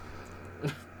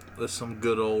with some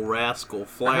good old Rascal I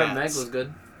Flatts. heard Meg was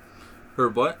good.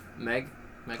 Heard what? Meg.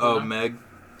 Meg.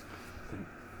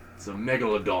 It's a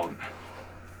megalodon.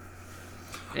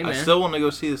 Hey, man. I still want to go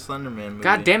see the Slender Man movie.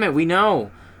 God damn it, we know.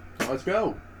 Let's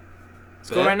go. Let's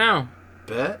go right now.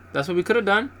 Bet. That's what we could have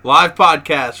done. Live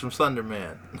podcast from Slender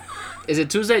Man. Is it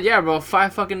Tuesday? Yeah, bro.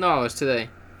 $5 today.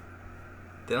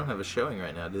 They don't have a showing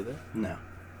right now, do they? No.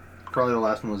 Probably the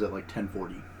last one was at like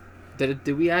 10:40. Did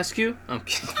we ask you? I'm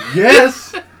kidding.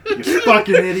 Yes! You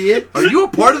fucking idiot. Are you a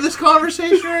part of this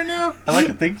conversation right now? I like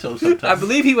to think so sometimes. I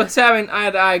believe he was having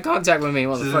eye-to-eye contact with me,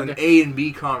 This is an motherfucker. A and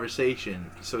B conversation,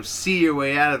 so see your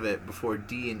way out of it before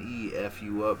D and E F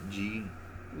you up, G.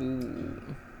 Ooh.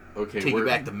 Okay, Take you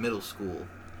back to middle school.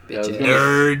 Yeah, I was Bitch gonna- ass.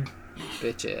 Nerd.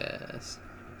 Bitch ass.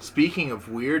 Speaking of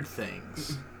weird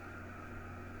things,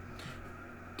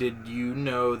 did you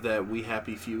know that We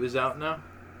Happy Few is out now?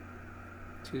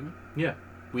 Excuse me? Yeah.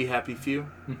 We Happy Few?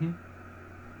 Mm-hmm.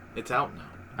 It's out now.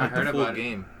 I heard the full about it.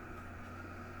 game.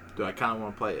 Dude, I kind of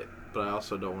want to play it, but I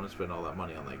also don't want to spend all that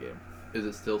money on that game. Is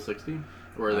it still 60?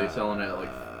 Or are they selling it at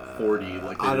like 40?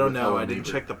 Like they I did don't with know. Hello I didn't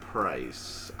Neighbor? check the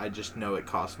price. I just know it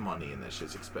costs money and that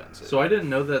shit's expensive. So I didn't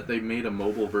know that they made a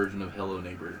mobile version of Hello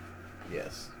Neighbor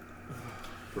yes.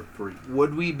 for free.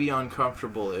 Would we be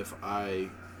uncomfortable if I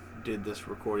did this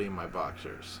recording in my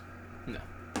boxers? No.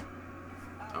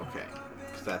 Okay.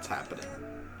 Because that's happening.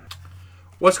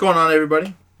 What's going on,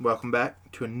 everybody? Welcome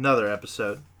back to another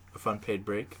episode of Unpaid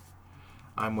Break.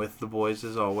 I'm with the boys,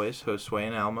 as always, Josue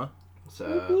and Alma.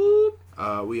 So,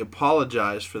 We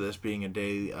apologize for this being a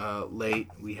day late.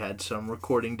 We had some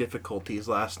recording difficulties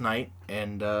last night,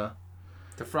 and The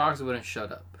frogs wouldn't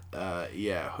shut up.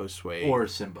 yeah, Josue. or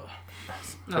Simba.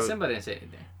 No, Simba didn't say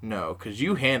anything. No, because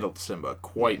you handled Simba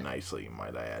quite nicely,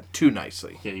 might I add. Too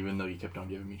nicely. Yeah, even though you kept on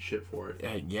giving me shit for it.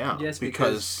 Yeah, Yes,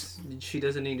 because she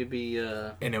doesn't need to be...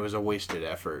 and it was a wasted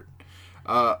effort.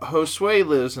 Josue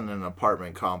lives in an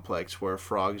apartment complex where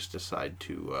frogs decide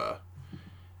to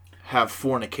have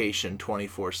fornication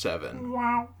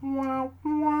 24/7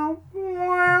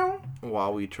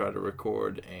 while we try to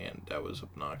record, and that was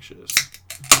obnoxious.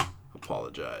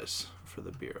 Apologize for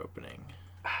the beer opening.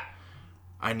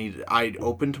 I'd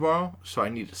open tomorrow, so I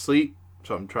need to sleep,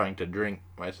 so I'm trying to drink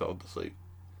myself to sleep.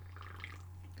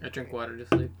 I drink water to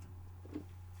sleep.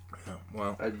 Oh,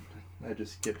 well, I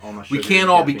just skip all my shit. we can't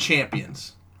all be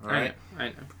champions, all right? I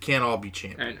know. We can't all be I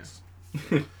champions.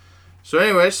 know. So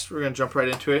anyways, we're going to jump right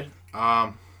into it.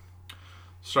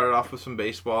 Started off with some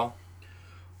baseball.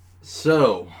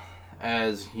 So,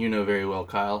 as you know very well,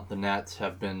 Kyle, the Nats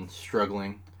have been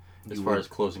struggling as far as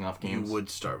closing off games. You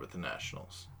would start with the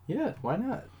Nationals. Yeah, why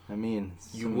not? I mean,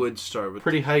 You would start with...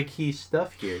 pretty high-key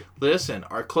stuff here. Listen,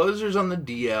 our closer's on the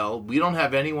DL. We don't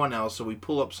have anyone else, so we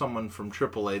pull up someone from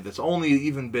AAA that's only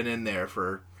even been in there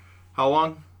for... How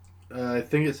long? I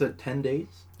think it said 10 days.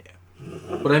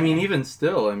 Yeah. But I mean, even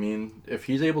still, I mean, if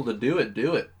he's able to do it,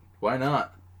 do it. Why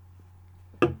not?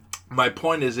 My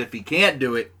point is, if he can't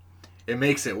do it, it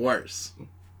makes it worse. I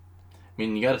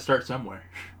mean, you got to start somewhere.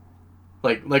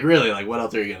 like really, like, what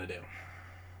else are you gonna do?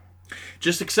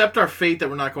 Just accept our fate that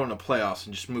we're not going to playoffs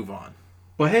and just move on.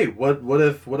 Well, hey, what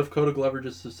if Coda Glover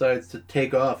just decides to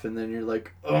take off, and then you're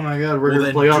like, oh my god, we're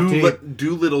Well, gonna playoff team.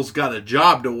 Doolittle's got a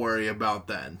job to worry about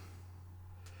then.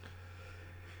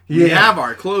 We Yeah. have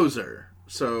our closer,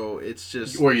 so it's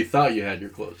just... Or you thought you had your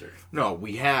closer. No,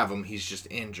 we have him. He's just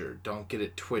injured. Don't get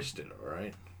it twisted, all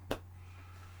right?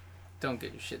 Don't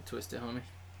get your shit twisted,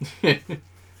 homie.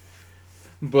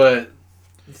 But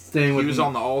staying with He was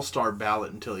on the All-Star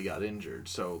ballot until he got injured,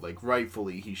 so like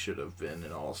rightfully he should have been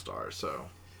an All-Star. So,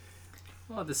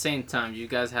 Well, at the same time, you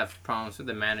guys have problems with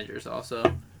the managers also.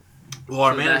 well,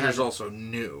 our So that manager's has- also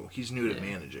new. He's new to Yeah.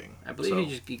 managing. I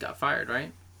believe so. he got fired,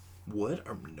 right? What?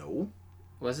 No.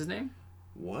 What's his name?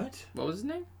 What? What was his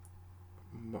name?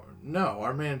 No,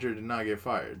 our manager did not get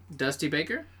fired. Dusty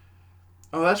Baker?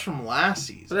 Oh, that's from last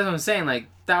So season. that's what I'm saying. Like,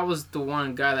 that was the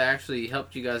one guy that actually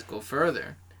helped you guys go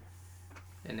further.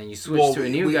 And then you switch Well, to a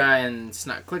new we- guy and it's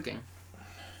not clicking.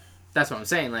 That's what I'm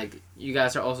saying. Like, you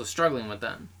guys are also struggling with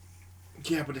that.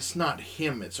 Yeah, but it's not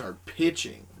him. It's our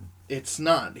pitching. It's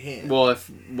not him.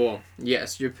 Well,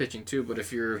 yes, you're pitching too, but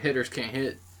if your hitters can't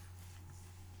hit,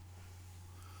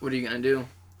 what are you going to do?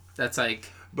 That's like...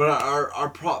 But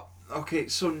okay,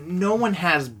 so no one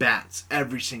has bats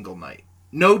every single night.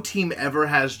 No team ever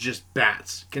has just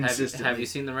bats consistently. Have you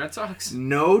seen the Red Sox?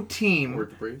 No team Or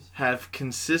the Braves. have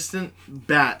consistent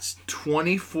bats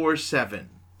 24/7.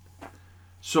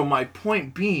 So my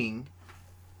point being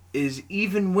is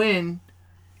even when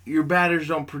your batters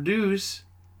don't produce,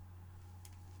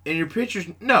 And your pitchers,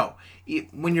 no.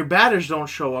 When your batters don't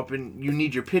show up, and you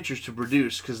need your pitchers to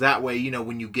produce, because that way,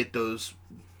 when you get those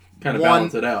kind of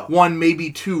balance it out. 1,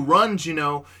 maybe 2 runs,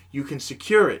 you can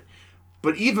secure it.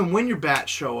 But even when your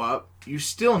bats show up, you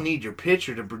still need your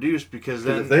pitcher to produce, because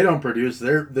then if they don't produce,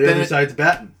 the other side's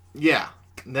batting. Yeah.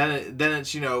 Then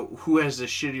it's who has the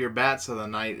shittier bats of the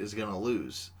night is gonna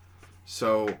lose.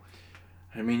 So,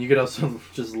 I mean, you could also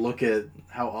just look at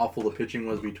how awful the pitching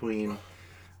was between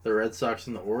the Red Sox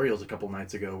and the Orioles a couple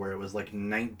nights ago, where it was like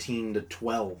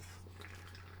 19-12.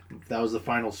 That was the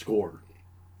final score.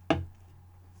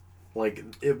 Like,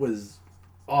 it was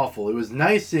awful. It was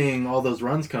nice seeing all those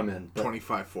runs come in.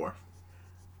 25-4.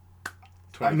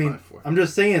 I mean, I'm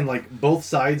just saying, like, both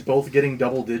sides both getting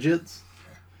double digits.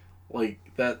 Like,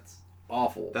 that's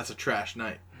awful. That's a trash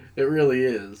night. It really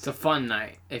is. It's a fun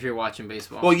night if you're watching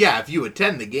baseball. Well, yeah, if you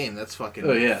attend the game, that's fucking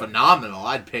phenomenal.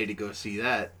 I'd pay to go see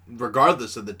that,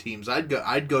 regardless of the teams. I'd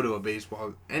go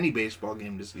to any baseball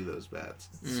game to see those bats.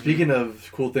 Mm-hmm. Speaking of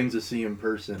cool things to see in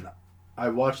person, I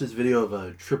watched this video of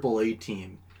a AAA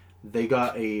team. They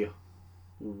got a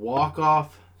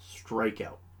walk-off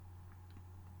strikeout.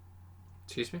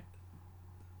 Excuse me?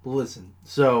 Listen,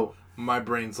 so my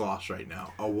brain's lost right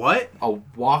now. A what? A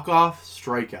walk-off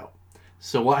strikeout.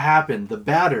 So what happened? The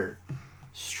batter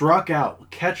struck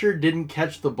out. Catcher didn't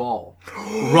catch the ball.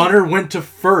 Runner went to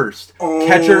first. Oh.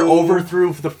 Catcher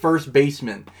overthrew the first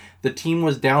baseman. The team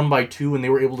was down by 2 and they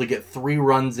were able to get 3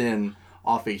 runs in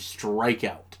off a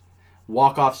strikeout.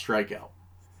 Walk-off strikeout.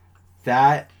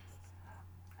 That...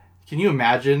 Can you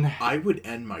imagine? I would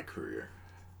end my career.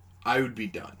 I would be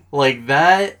done. Like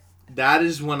that... That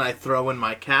is when I throw in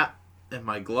my cap and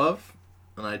my glove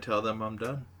and I tell them I'm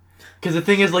done. Because the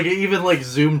thing is, like, it even, like,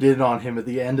 zoomed in on him at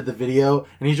the end of the video,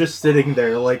 and he's just sitting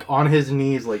there, like, on his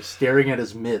knees, like, staring at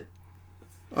his mitt.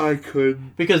 I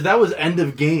could. Because that was end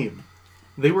of game.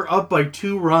 They were up by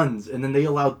 2 runs, and then they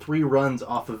allowed 3 runs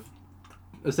off of,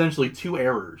 essentially, 2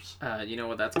 errors. You know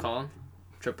what that's called?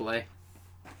 AAA.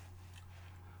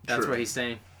 That's what he's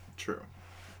saying. True.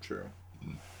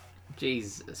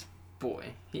 Jesus, boy.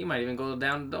 He might even go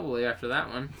down to AA after that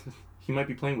one. He might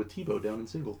be playing with Tebow down in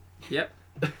single. Yep.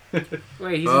 Wait,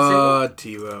 he's in single?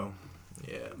 Tebow.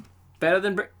 Yeah. Better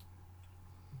than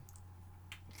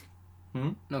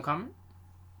Hmm? No comment?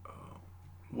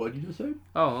 What did you just say?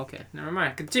 Oh, okay. Never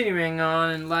mind. Continuing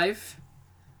on in life.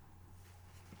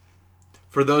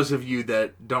 For those of you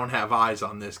that don't have eyes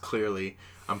on this, clearly,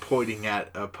 I'm pointing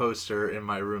at a poster in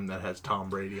my room that has Tom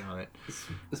Brady on it.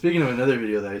 Speaking of another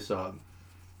video that I saw,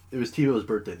 it was Tebow's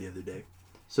birthday the other day.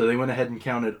 So they went ahead and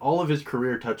counted all of his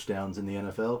career touchdowns in the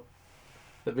NFL.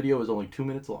 That video was only 2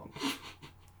 minutes long.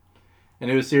 And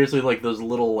it was seriously like those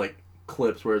little like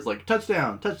clips where it's like,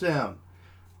 touchdown, touchdown.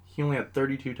 He only had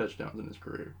 32 touchdowns in his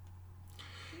career.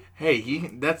 Hey,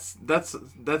 that's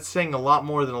saying a lot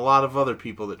more than a lot of other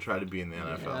people that try to be in the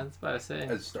NFL. Yeah, that's what I say.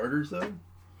 As starters, though?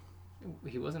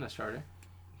 He wasn't a starter.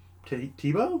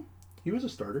 Tebow? He was a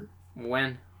starter.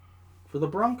 When? For the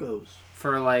Broncos.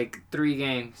 For like 3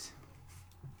 games.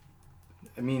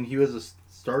 I mean, he was a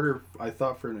starter, I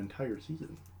thought, for an entire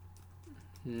season.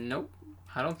 Nope.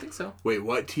 I don't think so. Wait,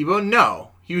 what? Tebow?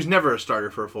 No. He was never a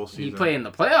starter for a full season. He played in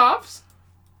the playoffs.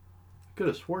 Could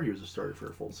have swore he was a starter for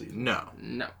a full season. No.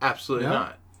 No. Absolutely No?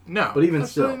 not. No. But even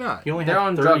absolutely still, not. he only They're had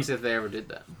on 30... drugs if they ever did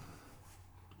that.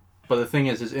 But the thing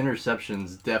is, his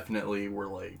interceptions definitely were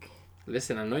like...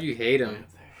 Listen, I know you hate him.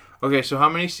 Okay, so how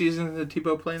many seasons did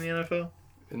Tebow play in the NFL?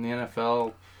 In the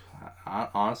NFL,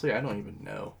 honestly, I don't even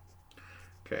know.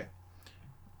 Okay.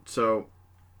 So,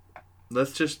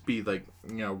 let's just be like,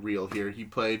 real here. He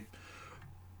played...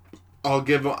 I'll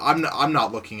give him... I'm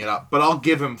not looking it up, but I'll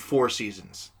give him 4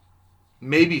 seasons.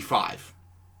 Maybe 5.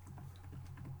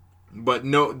 But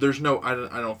no, there's no... I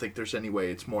don't think there's any way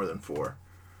it's more than 4.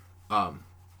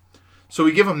 So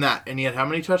we give him that, and he had how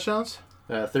many touchdowns?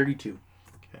 32.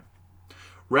 Okay.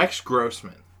 Rex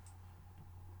Grossman.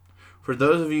 For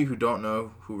those of you who don't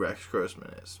know who Rex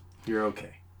Grossman is, You're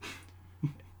okay.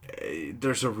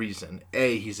 there's a reason.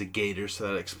 A, he's a Gator, so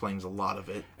that explains a lot of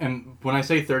it. And when I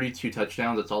say 32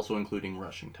 touchdowns, it's also including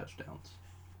rushing touchdowns.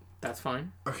 That's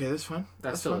fine. Okay, that's fine.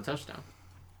 That's still a touchdown.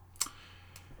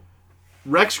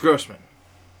 Rex Grossman.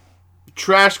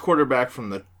 Trash quarterback from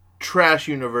the trash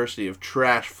University of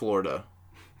Trash, Florida.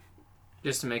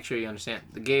 Just to make sure you understand.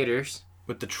 The Gators.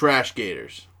 With the Trash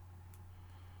Gators.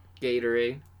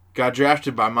 Gatorade. Got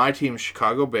drafted by my team,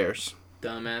 Chicago Bears.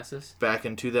 Dumbasses. Back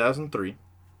in 2003.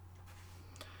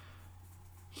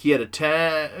 He had a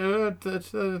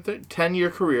 10-year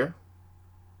career.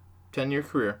 10-year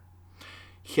career.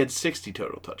 He had 60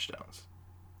 total touchdowns.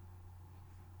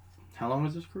 How long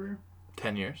was his career?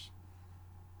 10 years.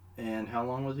 And how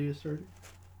long was he a starter?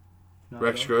 Not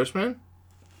Rex at all? Grossman?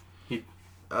 He-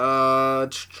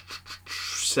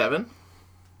 7?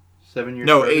 7 years.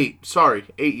 No, starter? 8. Sorry,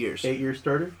 8 years. 8-year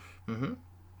starter, Mm-hmm.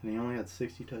 and he only had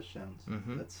 60 touchdowns.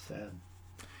 Mhm. That's sad.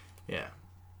 Yeah.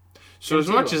 So Tim as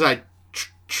much Tebow. as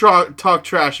I talk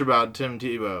trash about Tim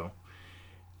Tebow,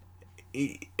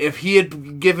 if he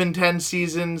had given 10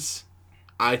 seasons,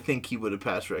 I think he would have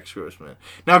passed Rex Grossman.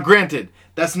 Now, granted,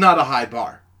 that's not a high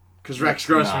bar, because Rex It's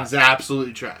Grossman's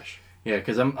absolutely trash. Yeah,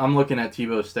 because I'm looking at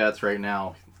Tebow's stats right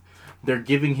now. They're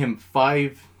giving him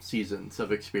 5 seasons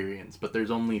of experience, but there's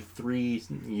only 3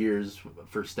 years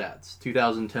for stats,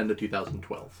 2010 to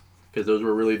 2012, because those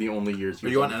were really the only years. he Are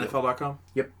was you on the field. NFL.com?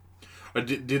 Yep. Or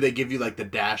do they give you like the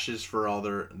dashes for all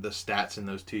the stats in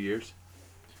those 2 years?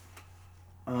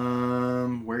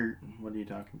 Where? What are you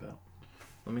talking about?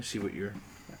 Let me see what you're...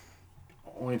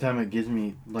 Only time it gives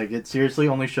me, like, it seriously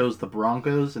only shows the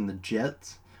Broncos and the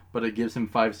Jets, but it gives him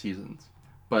 5 seasons.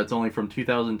 But it's only from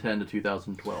 2010 to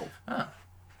 2012. Oh.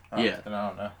 Yeah. Then I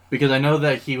don't know. Because I know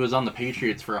that he was on the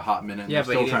Patriots for a hot minute, and Yeah,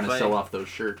 they're but he still trying didn't to play. sell off those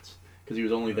shirts. Because he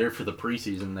was only there for the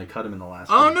preseason, and they cut him in the last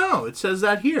Oh, game. no. It says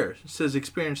that here. It says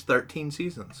experienced 13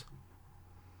 seasons.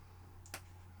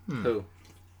 Who?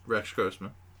 Rex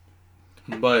Grossman.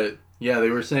 But, yeah, they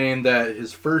were saying that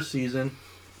his first season,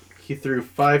 he threw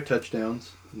 5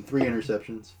 touchdowns and 3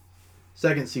 interceptions.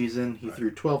 Second season, he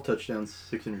threw 12 touchdowns,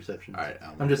 6 interceptions. All right,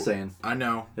 I'm just saying. I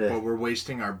know, Yeah. but we're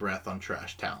wasting our breath on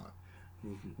trash talent.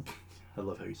 I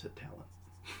love how you said talent.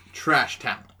 Trash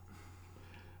talent.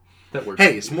 That works.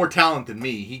 Hey, it's more talent than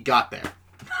me. He got there.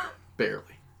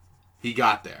 Barely. He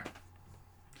got there.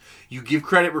 You give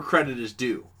credit where credit is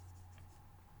due.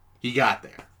 He got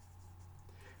there.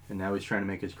 And now he's trying to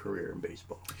make his career in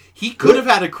baseball. He could have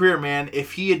had a career, man,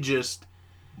 if he had just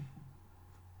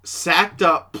sacked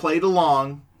up, played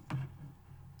along,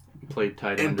 Played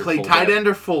tight end and or played fullback. tight end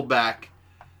or fullback.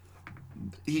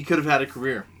 He could have had a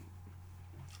career.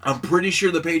 I'm pretty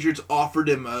sure the Patriots offered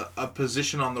him a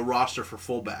position on the roster for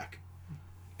fullback,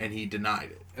 and he denied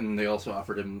it. And they also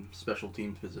offered him special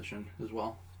teams position as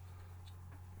well.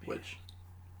 Which,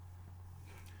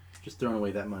 just throwing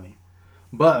away that money.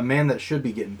 But a man that should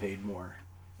be getting paid more,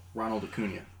 Ronald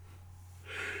Acuna.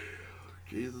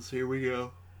 Jesus, here we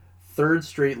go. 3rd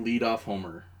straight leadoff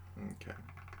homer. Okay.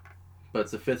 But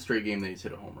it's the 5th straight game that he's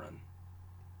hit a home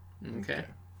run. Okay.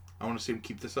 I want to see him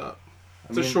keep this up. I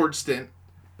It's mean, a short stint.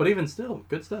 But even still,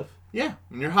 good stuff. Yeah,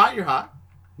 when you're hot, you're hot.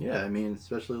 Yeah, I mean,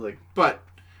 especially like... But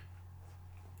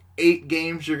 8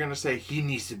 games, you're going to say he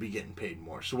needs to be getting paid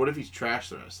more. So what if he's trash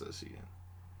the rest of the season?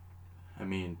 I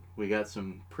mean, we got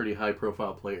some pretty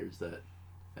high-profile players that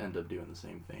end up doing the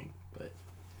same thing. But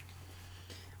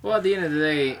Well, at the end of the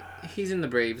day, he's in the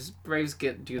Braves. Braves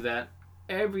do that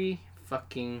every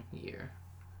fucking year.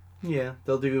 yeah,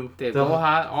 they'll They go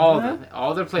hot.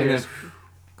 All their players Yeah.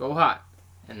 go hot,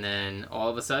 and then all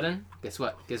of a sudden, guess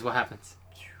what? Guess what happens?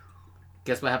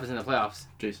 Guess what happens in the playoffs?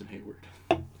 Jason Hayward.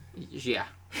 Yeah,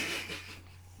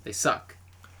 they suck.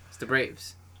 It's the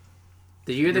Braves.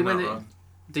 The year they You're win not the wrong.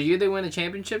 the year they win the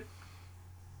championship.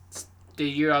 It's the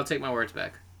year I'll take my words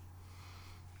back.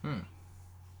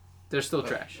 They're still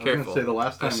trash. I was Careful. gonna say the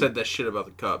last I time... said that shit about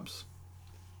the Cubs.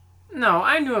 No,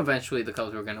 I knew eventually the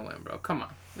Cubs were gonna win, bro. Come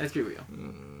on, let's be real.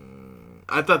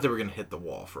 I thought they were going to hit the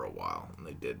wall for a while, and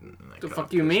they didn't. And they The cut fuck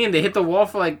off you this- mean? They hit the wall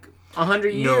for like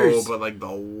 100 years. No, but like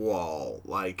the wall,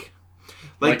 like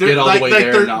Like, they're get all the way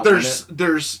there and not win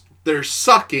there's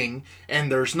sucking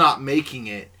and there's not making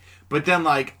it, but then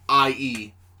like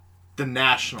i.e. the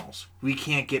Nationals, we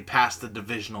can't get past the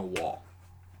divisional wall.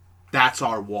 That's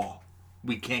our wall.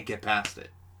 We can't get past it.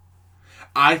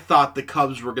 I thought the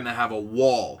Cubs were gonna have a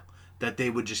wall that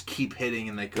they would just keep hitting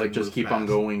and they could Like, just keep on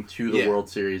going to the Yeah. World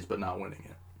Series, but not winning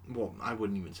it. Well, I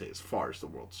wouldn't even say as far as the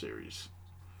World Series.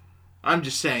 I'm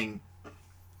just saying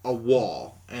a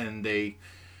wall, and they...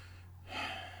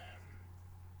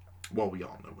 Well, we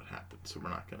all know what happened, so we're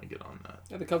not going to get on that.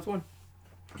 Yeah, the Cubs won.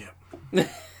 Yep.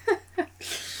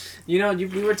 You know,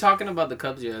 we were talking about the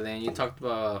Cubs the other day, and you talked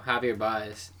about Javier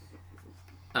Baez.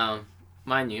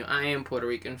 Mind you, I am Puerto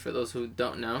Rican, for those who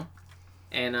don't know.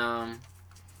 And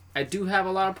I do have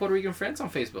a lot of Puerto Rican friends on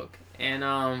Facebook. And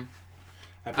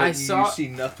I saw- you see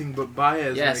nothing but Baez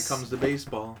when it Yes. comes to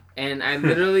baseball. and I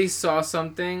literally saw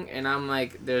something, and I'm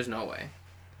like, there's no way.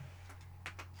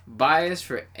 Baez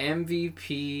for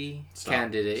MVP Stop.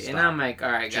 candidate. And Stop. I'm like,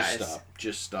 all right, Just guys. stop.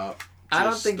 Just stop. I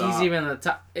don't Just think stop. he's even in the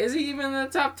top. Is he even in the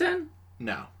top 10?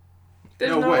 No.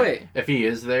 There's No no, way. way. If he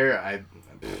is there, I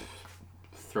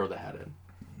throw the hat in.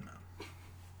 No.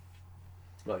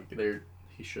 Like,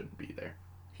 he shouldn't be there.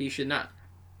 He should not.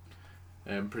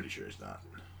 I'm pretty sure he's not.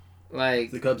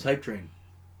 Like The Cubs hype train.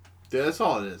 Dude, that's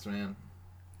all it is, man.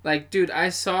 Like, dude, I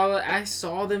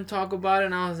saw them talk about it,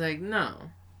 and I was like,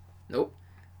 nope.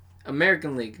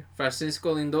 American League: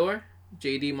 Francisco Lindor,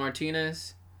 J.D.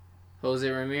 Martinez, Jose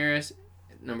Ramirez,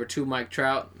 number 2 Mike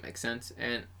Trout, makes sense,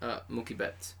 and Mookie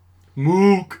Betts.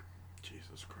 Mook.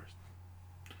 Jesus Christ.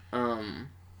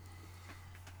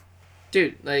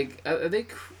 Dude, like, are they?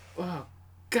 Oh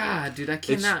God, dude, I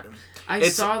cannot.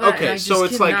 It's saw that. okay. And I just So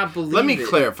it's cannot like, believe let me it.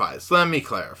 clarify this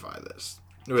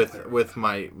with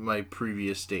my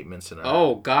previous statements.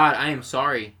 Oh God, I am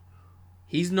sorry.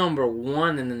 He's number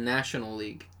 1 in the National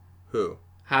League. Who?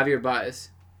 Javier Baez.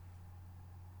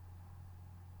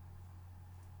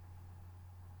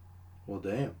 Well,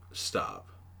 damn. Stop.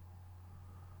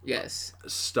 Yes.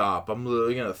 Stop. I'm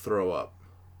literally gonna throw up.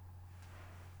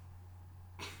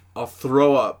 I'll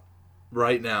throw up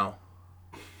right now.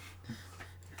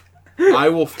 I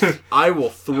will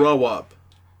throw up.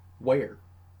 Where?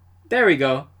 There we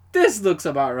go. This looks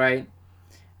about right.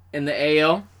 In the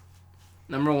AL,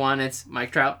 number 1, it's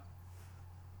Mike Trout.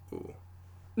 Ooh.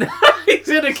 He's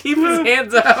gonna keep his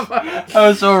hands up. I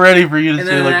was so ready for you to And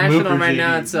say then the like Mook National or right JD.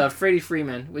 now, it's Freddie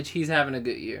Freeman, which he's having a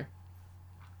good year.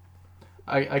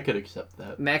 I could accept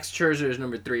that. Max Scherzer is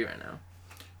number 3 right now.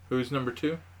 Who's number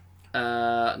 2?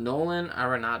 Nolan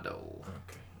Arenado.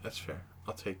 Okay, that's fair.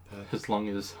 I'll take that. As long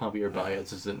as Javier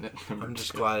Baez is in it. I'm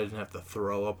just glad I didn't have to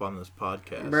throw up on this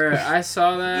podcast. Bruh, I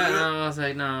saw that and I was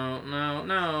like,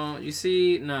 no. You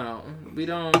see, no. We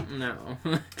don't, no.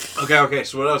 Okay,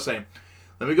 so what I was saying.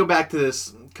 Let me go back to this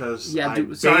because I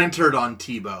bantered on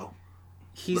Tebow.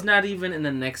 He's not even in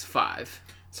the next 5.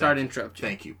 Sorry to interrupt you.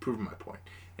 Thank you. Proving my point.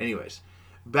 Anyways,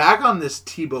 back on this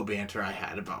Tebow banter I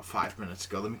had about 5 minutes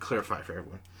ago. Let me clarify for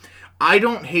everyone. I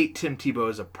don't hate Tim Tebow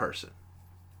as a person.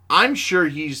 I'm sure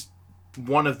he's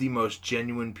one of the most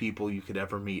genuine people you could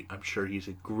ever meet. I'm sure he's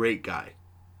a great guy.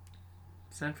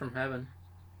 Sent from heaven.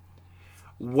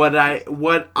 What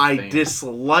I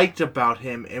disliked about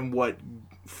him and what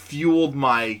fueled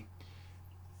my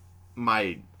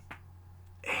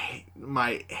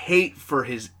hate for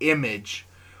his image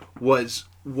was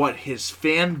what his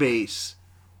fan base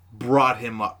brought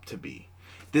him up to be.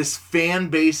 This fan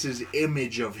base's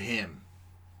image of him.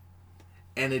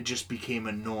 And it just became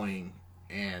annoying.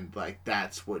 And, like,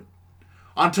 that's what...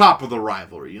 On top of the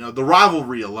rivalry. The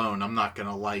rivalry alone, I'm not going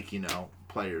to like,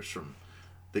 players from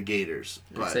the Gators.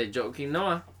 But say Joakim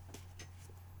Noah.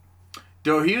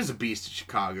 Dude, he was a beast in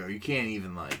Chicago. You can't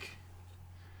even, like...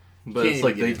 But it's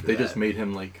like they just made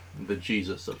him, like, the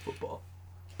Jesus of football.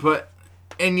 But...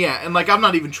 And yeah, and like I'm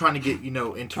not even trying to get,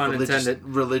 into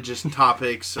religious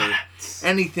topics or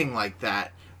anything like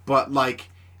that. But like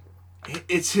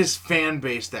it's his fan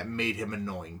base that made him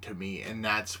annoying to me, and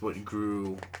that's what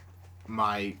grew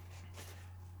my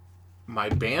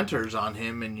banters on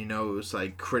him, and it was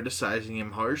like criticizing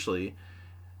him harshly.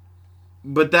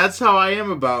 But that's how I am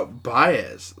about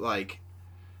Baez. Like,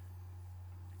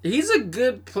 he's a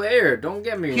good player. Don't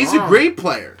get me wrong. He's a great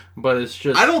player. But it's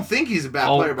just... I don't think he's a bad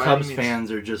player by any means. All Cubs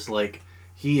fans are just like,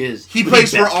 he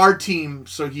plays for our team,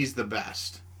 so he's the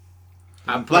best.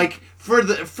 Like, for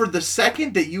the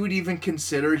second that you would even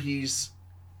consider he's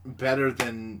better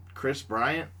than Chris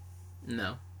Bryant?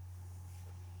 No.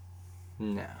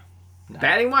 No.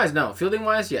 Batting-wise, no.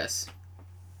 Fielding-wise, yes.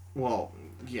 Well...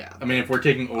 Yeah. I mean, if we're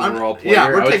taking overall player,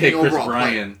 I would take Chris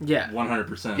Bryant. Yeah.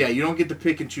 100%. Yeah, you don't get to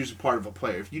pick and choose a part of a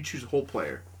player. If you choose a whole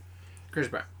player, Chris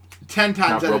Bryant. 10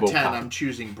 times out of 10, I'm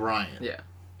choosing Bryant. Yeah.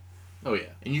 Oh, yeah.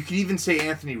 And you could even say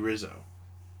Anthony Rizzo.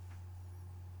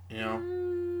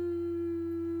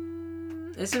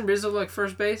 Isn't Rizzo like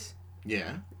first base?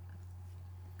 Yeah.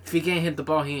 If he can't hit the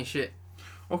ball, he ain't shit.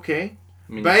 Okay.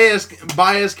 I mean,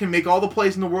 Baez can make all the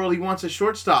plays in the world he wants at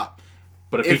shortstop.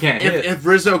 But if he can't hit... If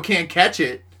Rizzo can't catch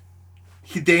it,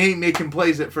 they ain't making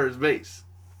plays at first base.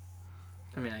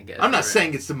 I mean, I guess. I'm not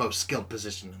saying it's the most skilled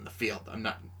position in the field. I'm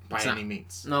not, by any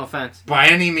means. No offense. By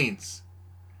any means.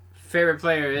 Favorite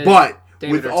player is But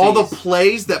David with Ortiz. all the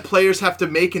plays that players have to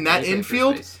make in that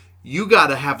infield, you got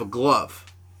to have a glove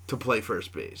to play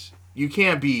first base. You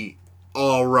can't be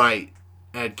all right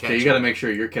at catching. Okay, you got to make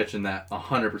sure you're catching that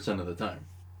 100% of the time.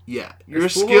 Yeah. You're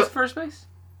skilled first base?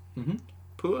 Mm-hmm.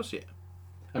 Pujols, yeah.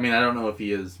 I mean, I don't know if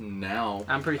he is now.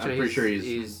 I'm pretty sure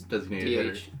he's designated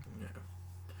hitter. Yeah.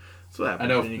 That's what happens I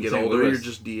know when you in get St. older, Louis, you're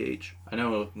just DH. I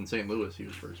know in St. Louis he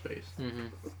was first base. Mm-hmm.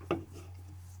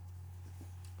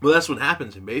 Well, that's what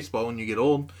happens in baseball when you get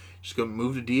old. Just go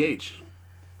move to DH.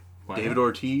 David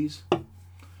Ortiz.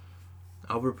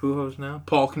 Albert Pujols now.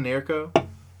 Paul Konerko.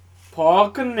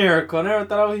 I never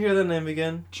thought I would hear that name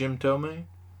again. Jim Thome.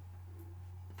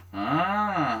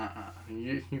 Ah.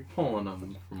 You're pulling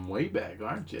them from way back,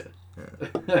 aren't you?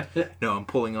 No, I'm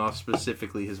pulling off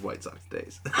specifically his White Sox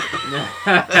days.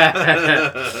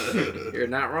 You're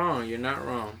not wrong. You're not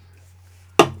wrong.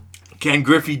 Ken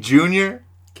Griffey Jr.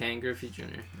 Ken Griffey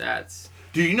Jr. That's...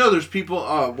 Do you know there's people,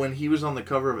 when he was on the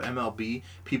cover of MLB,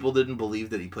 people didn't believe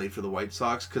that he played for the White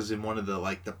Sox because in one of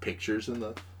the, the pictures in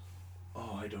the...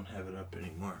 Oh, I don't have it up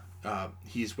anymore.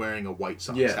 He's wearing a White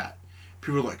Sox hat.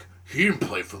 People were like, he didn't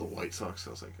play for the White Sox. I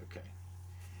was like, okay.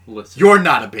 Listen. You're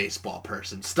not a baseball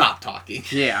person. Stop talking.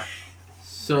 Yeah.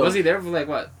 So was he there for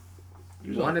what?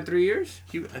 1 to 3 years?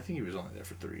 I think he was only there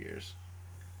for 3 years.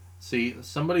 See,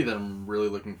 somebody that I'm really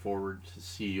looking forward to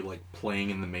see playing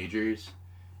in the majors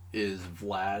is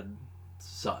Vlad's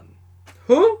son.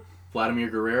 Who? Vladimir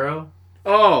Guerrero.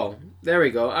 Oh, there we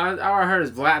go. I heard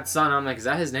his Vlad's son. I'm like, is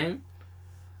that his name?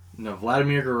 No,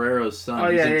 Vladimir Guerrero's son.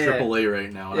 Oh, He's yeah, in yeah, AAA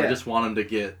right now, and yeah. I just want him to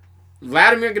get...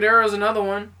 Vladimir Guerrero's another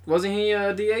one. Wasn't he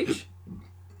DH?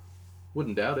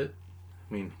 Wouldn't doubt it.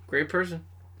 I mean... Great person.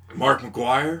 Mark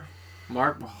McGwire.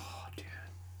 Oh, dude.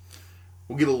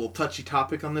 We'll get a little touchy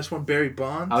topic on this one. Barry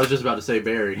Bonds. I was just about to say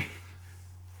Barry.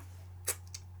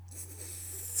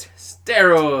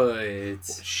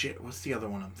 Steroids. Shit, what's the other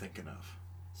one I'm thinking of?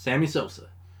 Sammy Sosa.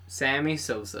 Sammy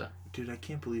Sosa. Dude, I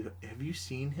can't believe it. Have you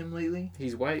seen him lately?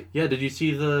 He's white. Yeah, did you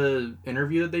see the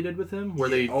interview that they did with him? Where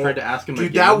they tried to ask him Dude,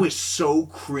 again? that was so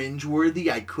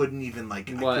cringeworthy. I couldn't even, I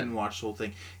couldn't watch the whole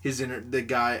thing. The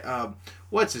guy,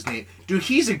 what's his name? Dude,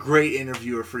 he's a great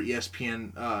interviewer for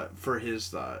ESPN, for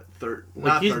his,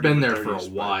 he's been there for a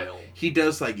while. He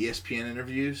does, ESPN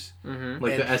interviews. Mm-hmm.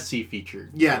 The SC featured.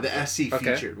 Yeah, the SC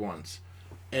featured ones.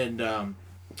 And,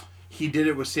 he did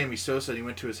it with Sammy Sosa, and he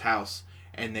went to his house.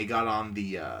 And they got on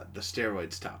the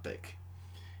steroids topic,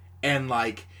 and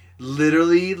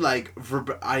literally I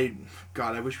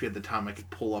wish we had the time I could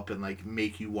pull up and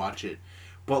make you watch it,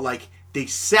 but they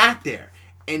sat there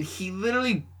and he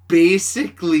literally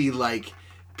basically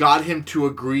got him to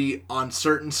agree on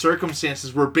certain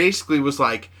circumstances where basically was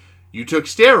you took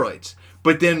steroids,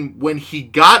 but then when he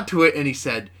got to it and he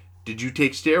said, "Did you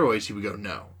take steroids?" he would go,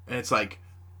 "No," and it's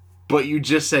but you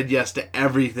just said yes to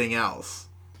everything else.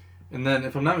 And then,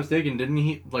 if I'm not mistaken, didn't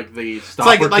he they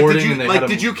stopped recording and they had him...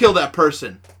 did you kill that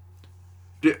person?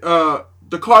 The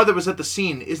car that was at the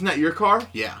scene, isn't that your car?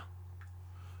 Yeah.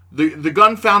 The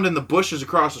gun found in the bushes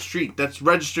across the street, that's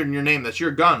registered in your name. That's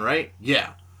your gun, right?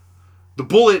 Yeah. The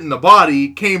bullet in the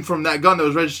body came from that gun that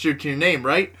was registered to your name,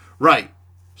 right? Right.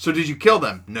 So did you kill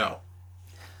them? No.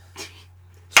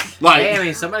 Hey, I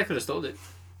mean, somebody could have stole it.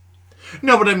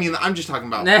 No, but I mean, I'm just talking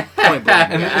about point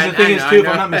blank. And the thing is, too, if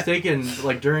I'm not mistaken,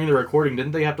 during the recording,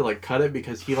 didn't they have to cut it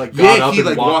because he got up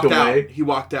and walked away? Out. He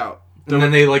walked out. And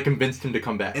then they convinced him to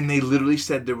come back. And they literally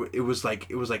said it was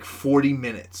 40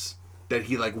 minutes that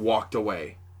he walked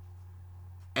away.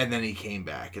 And then he came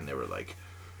back and they were like,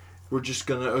 "We're just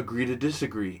gonna agree to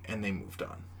disagree," and they moved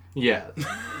on. Yeah.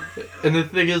 And the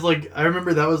thing is, I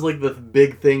remember that was the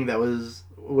big thing that was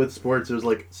with sports. It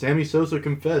was Sammy Sosa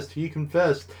confessed. He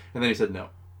confessed. And then he said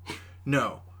no.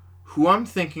 No. Who I'm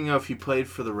thinking of, he played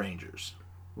for the Rangers.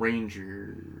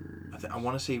 Rangers. I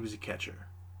want to say he was a catcher.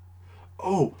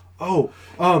 Ivan.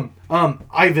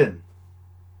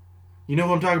 You know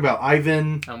who I'm talking about?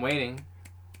 Ivan. I'm waiting.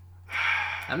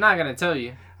 I'm not going to tell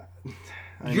you.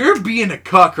 You're being a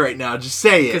cuck right now. Just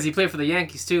say it. Because he played for the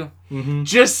Yankees, too. Mm-hmm.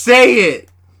 Just say it.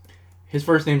 His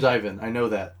first name's Ivan. I know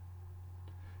that.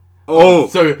 Oh,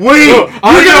 so wait!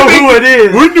 I know who it is.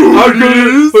 I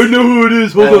know who it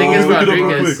is. Hold on, think it's look it up real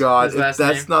Rodriguez. quick. God, His last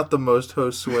that's name. not the most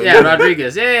host way. Yeah,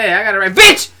 Rodriguez. Yeah, I got it right.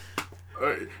 Bitch!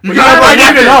 You got it right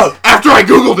look it up. after I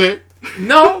googled it.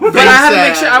 No, but I had to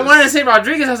make sure. I wanted to say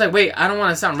Rodriguez. I was like, wait, I don't want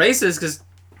to sound racist because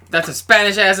that's a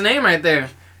Spanish-ass name right there.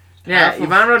 Yeah,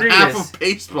 Ivan Rodriguez. Half of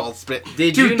baseball spit.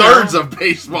 Did you 2/3 know- of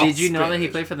baseball. Did you know that he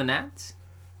Spanish. played for the Nats?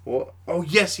 Well, oh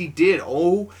yes, he did.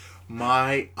 Oh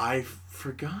my, I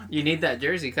forgot. You need that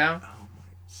jersey, Kyle. Oh my,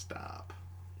 stop.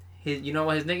 You know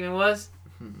what his nickname was?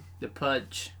 The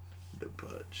Pudge. The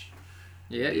Pudge.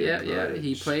 Yeah.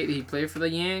 He played for the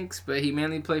Yanks, but he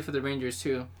mainly played for the Rangers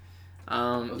too.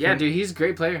 Yeah, dude, he's a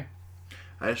great player.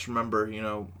 I just remember,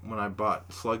 when I bought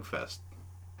Slugfest.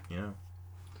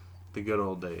 The good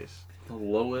old days. The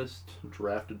lowest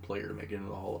drafted player to make it into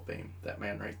the Hall of Fame. That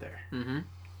man right there. Mm-hmm.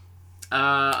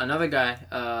 Another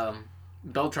guy,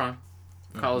 Beltran.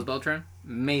 Carlos Beltran.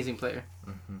 Amazing player.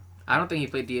 Mm-hmm. I don't think he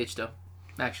played DH though,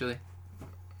 actually.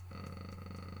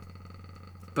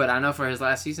 But I know for his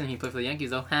last season he played for the Yankees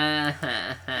though.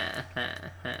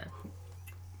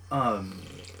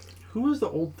 Who was the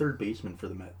old third baseman for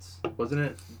the Mets? Wasn't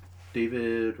it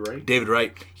David Wright? David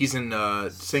Wright. He's in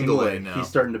single A now. He's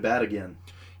starting to bat again.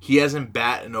 He hasn't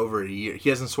bat in over a year. He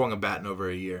hasn't swung a bat in over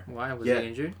a year. Why? Was Yeah. he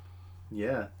injured?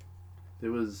 Yeah. It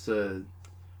was a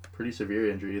pretty severe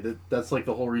injury. That's like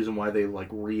the whole reason why they like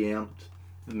reamped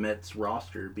the Mets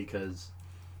roster, because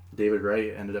David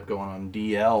Wright ended up going on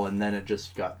DL, and then it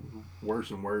just got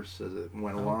worse and worse as it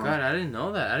went Oh along. God, I didn't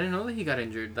know that. I didn't know that he got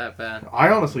injured that bad. I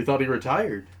honestly thought he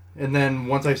retired. And then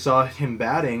once I saw him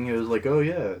batting, it was like, oh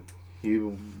yeah, he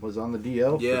was on the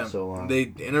DL Yeah, for so long. they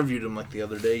interviewed him like the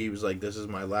other day. He was like, "This is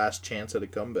my last chance at a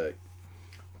comeback."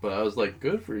 But I was like,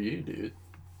 good for you, dude.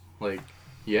 Like,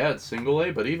 yeah, it's single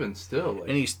A, but even still, like,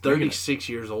 And he's 36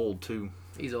 years old too.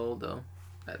 He's old though.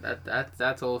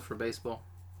 That's old for baseball.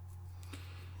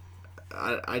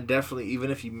 I definitely,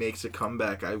 even if he makes a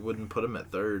comeback, I wouldn't put him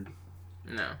at third.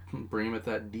 No. bring him at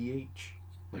that DH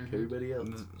like Mhm. everybody else.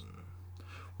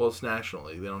 Well, it's National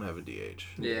League. They don't have a DH.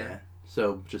 Yeah.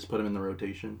 So just put him in the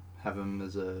rotation. Have him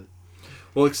as a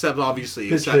Well, except obviously,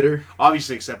 pitch hitter.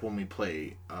 except when we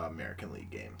play American League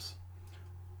games.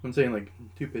 I'm saying like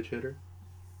 2 pitch hitter.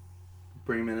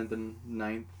 Bring him in at the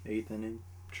 9th, 8th inning,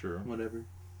 True. whatever.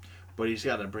 But he's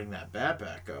got to bring that bat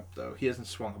back up, though. He hasn't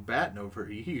swung a bat in over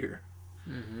a year.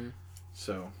 Mm-hmm.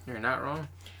 So, You're not wrong.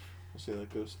 we'll see how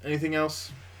that goes. Anything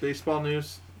else? Baseball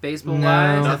news? Baseball No.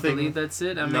 wise, I Nothing- believe that's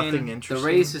it. I nothing mean, the interesting.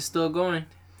 race is still going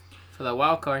for the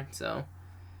wild card, so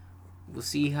we'll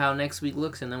see how next week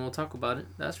looks, and then we'll talk about it.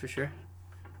 That's for sure.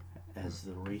 As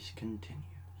the race continues.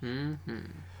 Mm-hmm.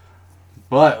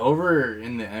 But over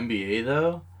in the NBA,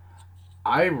 though,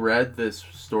 I read this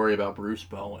story about Bruce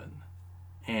Bowen,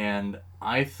 and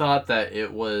I thought that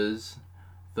it was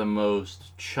the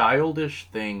most childish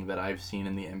thing that I've seen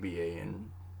in the NBA in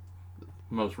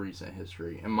most recent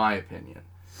history, in my opinion.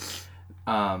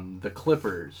 The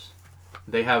Clippers,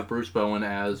 they have Bruce Bowen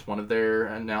as one of their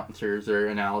announcers, their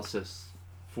analysis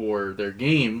for their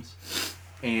games,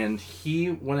 and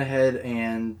he went ahead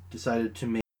and decided to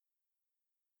make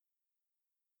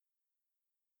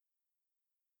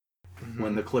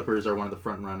when the Clippers are one of the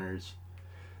front runners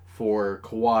for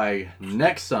Kawhi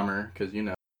next summer, because you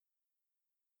know.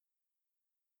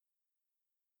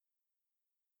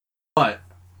 But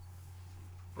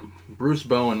Bruce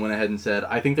Bowen went ahead and said,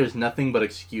 I think there's nothing but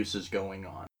excuses going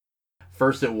on.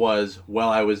 First it was, well,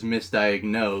 I was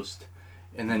misdiagnosed.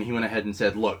 And then he went ahead and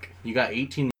said, look, you got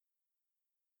 18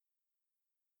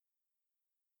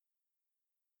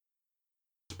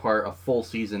 part a full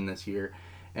season this year,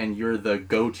 and you're the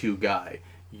go-to guy.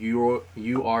 You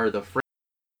are the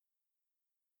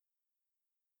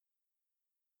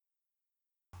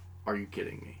Are you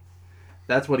kidding me?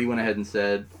 That's what he went ahead and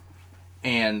said.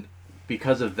 And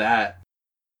because of that,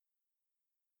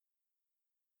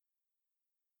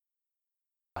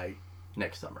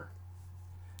 next summer.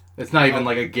 It's not even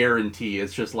like a guarantee.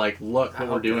 It's just like, look I what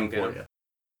we're hope they doing don't for get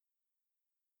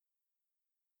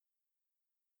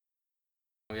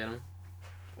you. Get him.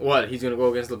 What? He's gonna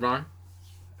go against LeBron?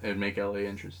 It'd make LA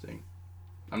interesting.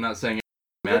 I'm not saying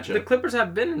The Clippers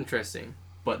have been interesting.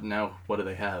 but now what do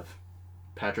they have?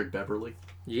 Patrick Beverly?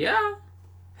 Yeah.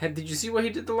 Did you see what he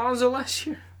did to Lonzo last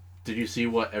year? Did you see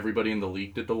what everybody in the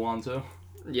league did to Lonzo?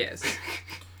 Yes.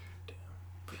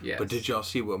 Yes. But did y'all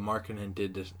see what Markkanen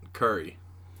did to Curry?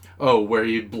 Oh, where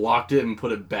he blocked it and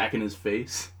put it back in his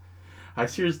face? I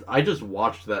just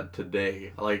watched that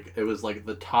today. Like, it was like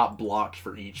the top blocks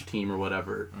for each team or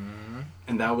whatever. Mm-hmm.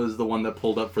 And that was the one that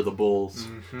pulled up for the Bulls.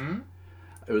 Mm-hmm.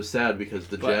 It was sad because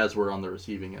the Jazz were on the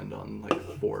receiving end on like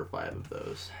 4 or 5 of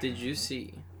those. Did you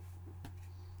see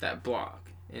that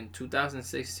block in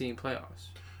 2016 playoffs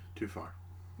Too far.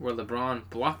 where LeBron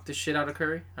blocked the shit out of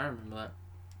Curry? I remember that.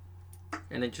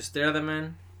 And then just stared at the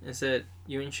man and said,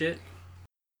 "You ain't shit."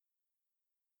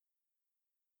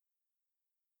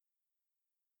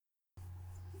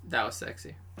 That was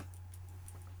sexy.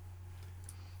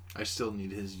 I still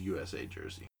need his USA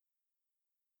jersey.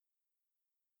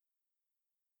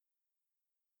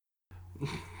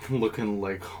 Looking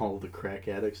like all the crack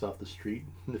addicts off the street.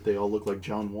 If they all look like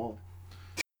John Wall.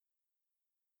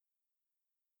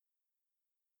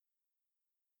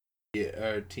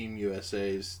 Yeah, Team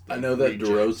USA's. I know that rejects.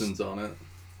 DeRozan's on it.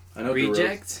 I know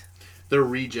Reject? They're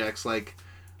rejects. Like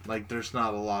there's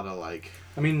not a lot of like.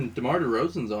 I mean, DeMar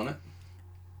DeRozan's on it.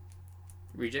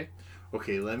 Reject?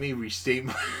 Okay, let me restate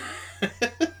my.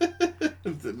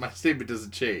 My statement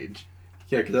doesn't change.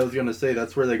 Yeah, because I was going to say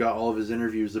that's where they got all of his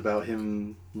interviews about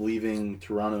him leaving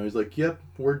Toronto. He's like, yep,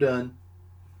 we're done.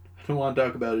 I don't want to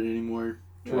talk about it anymore.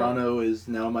 Yeah. Toronto is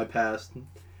now my past.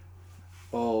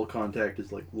 All contact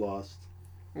is like lost.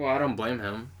 Well, I don't blame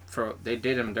him for they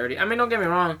did him dirty. I mean, don't get me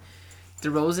wrong.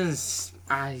 DeRozan's,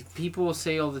 people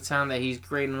say all the time that he's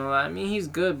great and all that. I mean, he's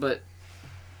good, but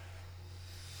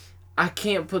I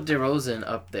can't put DeRozan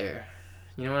up there.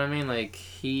 You know what I mean? Like,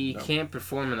 he No. can't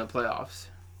perform in the playoffs.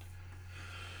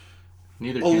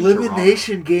 Neither can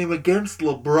Elimination game against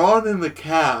LeBron and the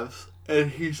Cavs, and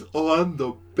he's on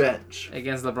the bench.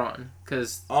 Against LeBron.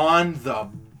 Because On the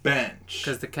bench.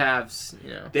 the Cavs,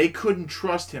 you know. They couldn't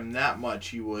trust him that much.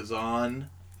 He was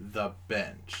on the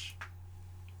bench.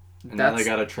 And now they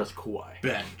gotta trust Kawhi.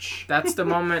 Bench. That's the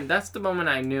moment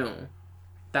I knew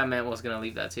that man was going to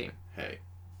leave that team. Hey.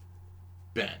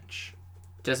 Bench.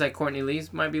 Just like Courtney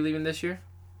Lee's might be leaving this year.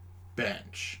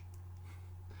 Bench.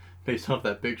 Based off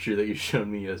that picture that you showed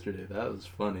me yesterday, that was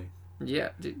funny. Yeah,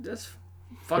 dude, that's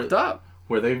fucked up.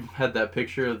 Where they had that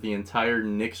picture of the entire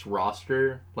Knicks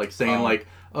roster, like saying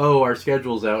oh, our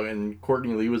schedule's out, and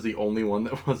Courtney Lee was the only one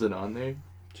that wasn't on there.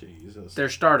 Jesus. Their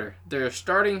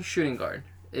starting shooting guard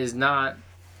is not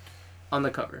on the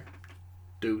cover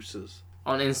Deuces.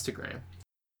 on Instagram.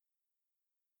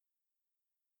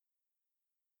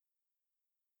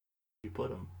 You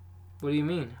put him. What do you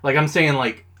mean? Like, I'm saying,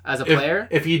 like, As a player?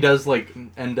 if he does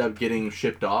end up getting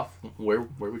shipped off, where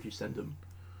would you send him?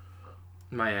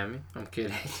 Miami. I'm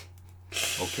kidding.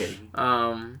 Okay.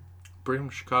 Bring him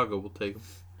to Chicago. We'll take him.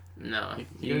 No. You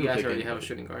You can guys pick already have a anybody.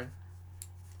 shooting guard.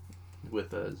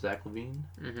 With Zach LaVine.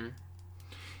 Mm-hmm.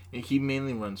 And he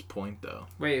mainly runs point, though.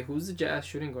 Wait, who's the Jazz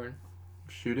shooting guard?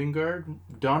 Shooting guard?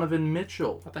 Donovan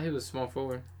Mitchell. I thought he was small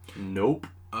forward. Nope.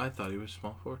 I thought he was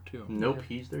small forward, too. Nope, Yeah.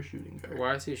 he's their shooting guard.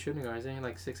 Why is he a shooting guard? Isn't he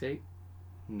like 6'8"?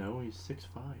 No, he's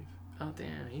 6'5". Oh,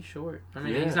 damn. He's short. I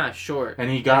mean, Yeah. he's not short. And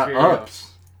he got Let's be real.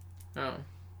 ups. Oh.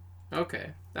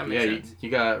 Okay. That makes Yeah, sense. you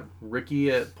got Ricky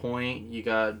at point. You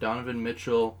got Donovan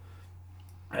Mitchell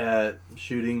at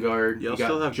shooting guard. You You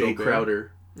still got have Jay Gobert.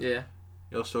 Crowder. Yeah.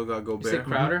 You still got You Gobert. said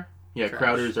Crowder? Yeah, Trash.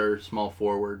 Crowders are small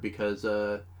forward because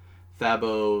Thabo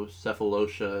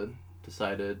Cephalosha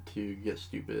decided to get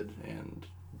stupid and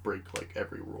break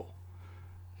every rule.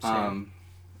 Same.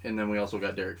 And then we also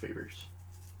got Derek Favors.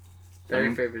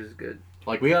 Derek Favors is good.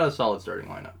 We got a solid starting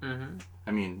lineup. Mm-hmm.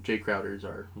 I mean, Jay Crowder's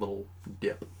our little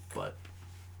dip, but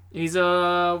He's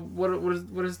what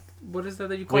is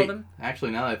that you call wait, him?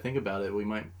 actually, now that I think about it, we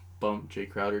might bump Jay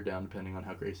Crowder down depending on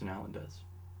how Grayson Allen does.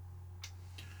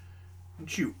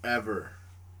 Don't you ever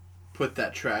put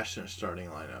that trash in a starting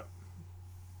lineup.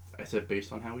 I said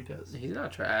based on how he does. He's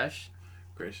not trash.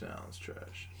 Grayson Allen's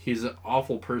trash. He's an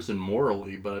awful person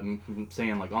morally, but I'm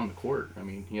saying on the court. I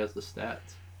mean, he has the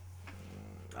stats.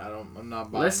 I'm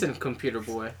not buying Listen, it. computer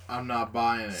boy. I'm not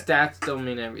buying it. Stats don't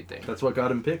mean everything. That's what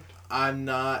got him picked. I'm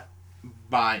not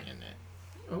buying it.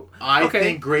 Oh, I okay.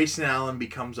 think Grayson Allen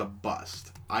becomes a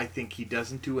bust. I think he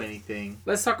doesn't do anything.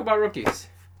 Let's talk about rookies.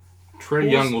 Trey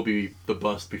Who's- Young will be the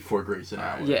bust before Grayson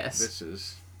Allen. Yes. This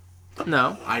is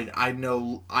No. I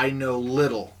know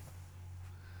little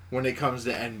when it comes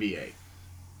to NBA.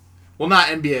 Well, not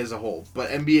NBA as a whole, but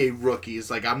NBA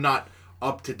rookies. I'm not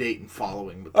up to date and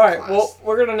following with the All right. class. Well,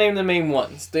 we're gonna name the main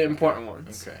ones, the important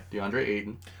ones. Okay. DeAndre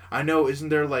Ayton. I know. Isn't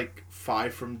there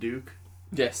 5 from Duke?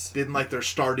 Yes. Didn't their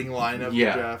starting lineup Yeah.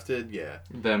 get drafted? Yeah.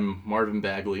 Then Marvin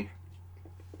Bagley.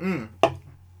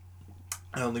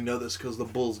 I only know this because the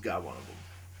Bulls got one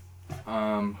of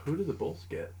them. Who did the Bulls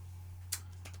get?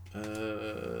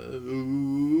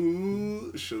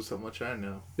 Shows how much I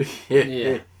know.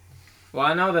 Yeah. Well,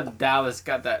 I know that Dallas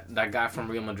got that guy from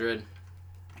Real Madrid.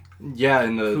 Yeah,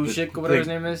 and Kushik or whatever his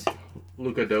name is.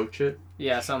 Luka Doncic.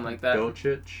 Yeah, something like that.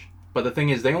 Doncic. But the thing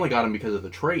is, they only got him because of the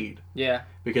trade. Yeah.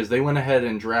 Because they went ahead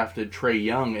and drafted Trey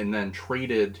Young and then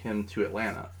traded him to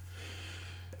Atlanta.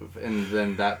 And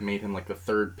then that made him the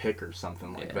third pick or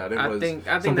something like that. I think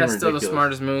something that's still the ridiculous.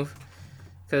 smartest move.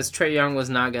 Because Trey Young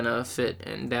was not gonna fit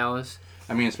in Dallas.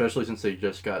 I mean, especially since they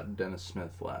just got Dennis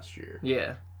Smith last year.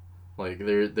 Yeah.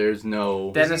 There's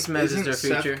no... Dennis Smith is Isn't their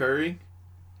Seth future. Curry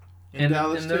in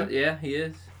Dallas too? Yeah, he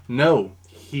is. No,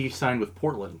 he signed with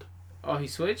Portland. Oh, he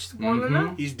switched to Portland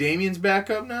now? He's Damian's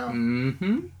backup now?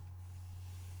 Mm-hmm.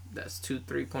 That's 2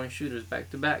 3-point shooters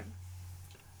back to back.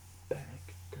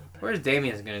 Where's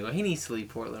Damian's gonna go? He needs to leave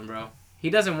Portland, bro. He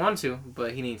doesn't want to,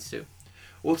 but he needs to.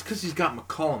 Well, it's because he's got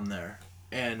McCollum there,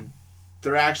 and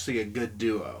they're actually a good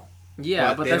duo.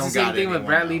 Yeah, but they that's the don't same got thing with anyone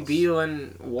Bradley else. Beal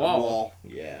and Wall.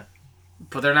 Yeah.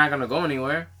 But they're not gonna go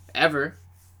anywhere. Ever.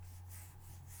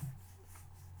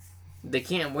 They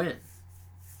can't win.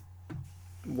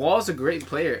 Wall's a great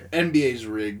player. NBA's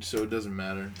rigged, so it doesn't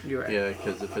matter. You're right. Yeah,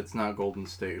 because if it's not Golden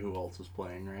State, who else is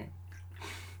playing, right?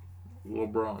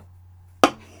 LeBron.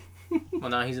 Well,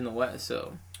 now he's in the West,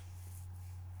 so.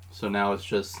 So now it's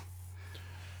just...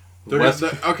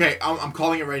 Okay, I'm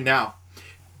calling it right now.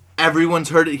 Everyone's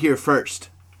heard it here first.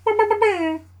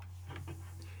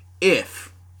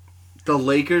 If the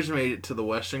Lakers made it to the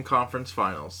Western Conference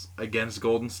Finals against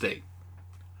Golden State.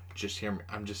 Just hear me.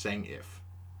 I'm just saying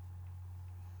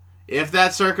if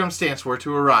that circumstance were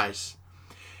to arise,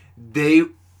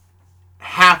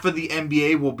 half of the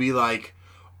NBA will be like,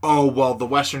 oh, well, the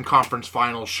Western Conference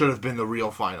Finals should have been the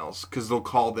real finals, because they'll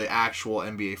call the actual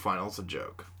NBA Finals a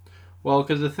joke. Well,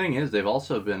 because the thing is, they've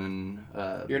also been...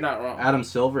 You're not wrong. Adam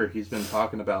Silver, he's been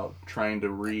talking about trying to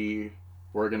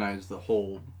reorganize the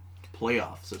whole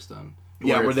playoff system.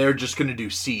 Where they're just going to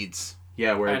do seeds.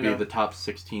 Yeah, where it'd be the top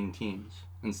 16 teams,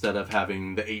 instead of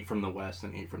having the 8 from the West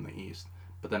and 8 from the East.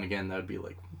 But then again, that would be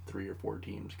like 3 or 4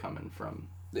 teams coming from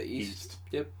the East.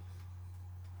 Yep.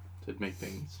 To make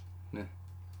things...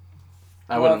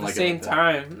 I wouldn't like it. At the same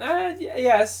time,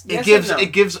 yes.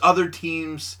 It gives other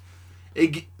teams...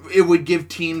 It would give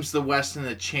teams the West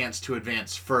a chance to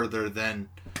advance further than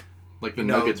like the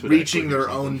Nuggets would reaching their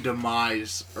own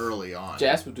demise early on.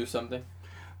 Jazz would do something.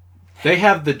 They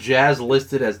have the Jazz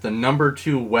listed as the number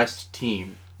 2 West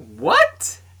team.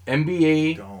 What?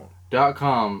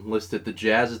 NBA.com listed the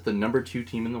Jazz as the number 2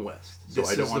 team in the West. So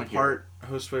I don't want to hear the part,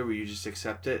 Josue, where you just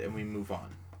accept it and we move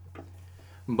on.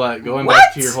 But going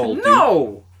back to your whole...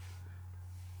 No!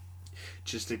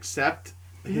 Just accept...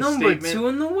 Number 2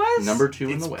 in the West? Number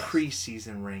 2 in the West. It's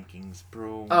preseason rankings,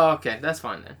 bro. Oh, okay. That's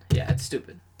fine then. Yeah, it's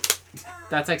stupid.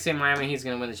 That's like saying Miami Heat's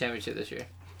going to win the championship this year.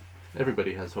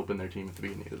 Everybody has hope in their team at the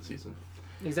beginning of the season.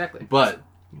 Exactly. But...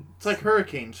 It's like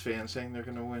Hurricanes fans saying they're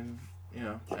going to win,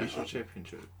 national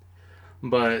championship.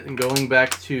 But going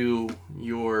back to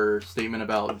your statement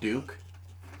about Duke,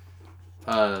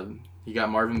 you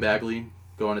got Marvin Bagley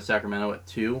going to Sacramento at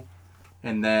 2.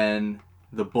 And then...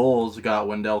 The Bulls got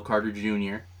Wendell Carter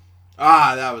Jr.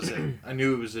 Ah, that was it. I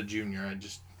knew it was a junior.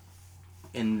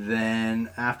 And then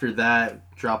after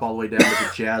that, drop all the way down to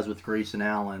the Jazz with Grayson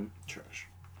Allen. Trash.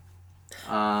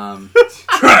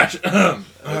 Trash.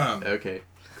 Okay,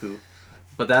 cool.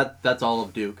 But that's all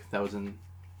of Duke. That was in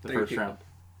the first round.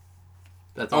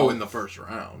 That's all. In the first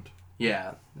round.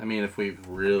 Yeah, I mean, if we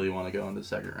really want to go into the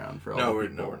second round for all the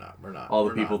people, we're not. We're not. All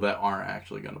the people that aren't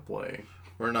actually going to play.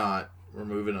 We're not. We're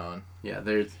moving on. Yeah,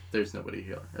 there's nobody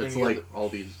here. It's like all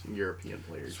these European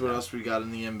players. So what else we got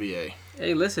in the NBA?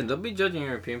 Hey, listen, don't be judging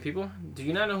European people. Do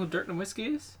you not know who Dirk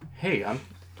Nowitzki is? Hey, I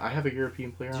have a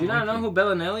European player. Do you not know who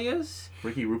Bellinelli is?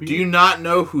 Ricky Rubio. Do you not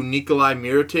know who Nikolai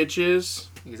Mirotic is?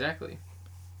 Exactly.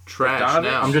 Trash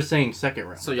now. I'm just saying second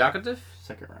round. So Yakutiv?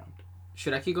 Second round.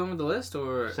 Should I keep going with the list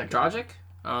or Dragic?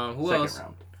 Who second else?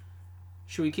 Round.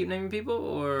 Should we keep naming people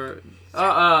or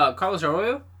Carlos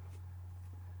Arroyo?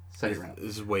 Second round.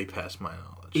 This is way past my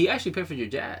knowledge. He actually played for your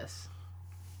Jazz.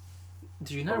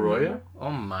 Did you not Arroyo? remember?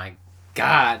 Oh my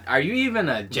God. Are you even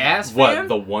a Jazz fan? What,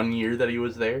 the 1 year that he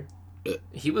was there?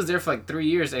 He was there for like 3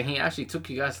 years and he actually took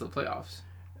you guys to the playoffs.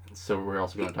 So we're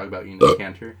also going to talk about Enes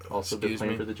Kanter, also been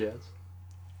playing for the Jazz?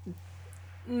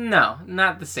 No,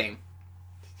 not the same.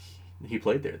 He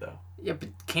played there, though. Yeah, but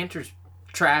Kanter's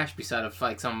trash beside of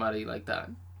like somebody like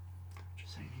that.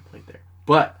 Just saying he played there.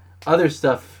 But... other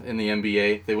stuff in the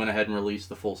NBA, they went ahead and released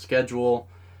the full schedule.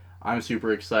 I'm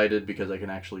super excited because I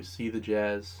can actually see the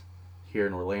Jazz here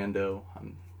in Orlando.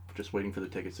 I'm just waiting for the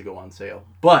tickets to go on sale.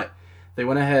 But they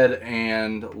went ahead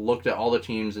and looked at all the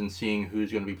teams and seeing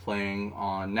who's going to be playing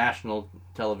on national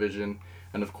television.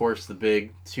 And of course, the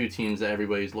big 2 teams that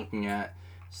everybody's looking at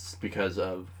because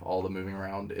of all the moving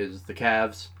around is the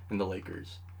Cavs and the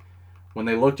Lakers. When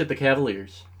they looked at the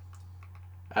Cavaliers,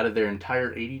 out of their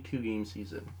entire 82-game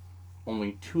season,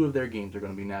 only 2 of their games are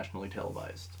going to be nationally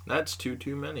televised. That's too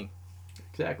many.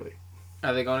 Exactly.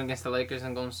 Are they going against the Lakers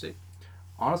and Golden State?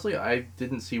 Honestly, I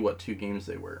didn't see what 2 games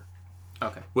they were.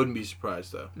 Okay. Wouldn't be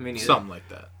surprised, though. Me neither. Something like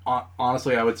that.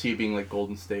 Honestly, I would see it being like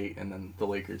Golden State and then the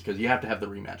Lakers, because you have to have the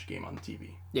rematch game on TV.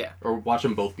 Yeah. Or watch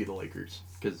them both be the Lakers,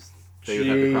 because they would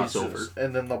have to cross over.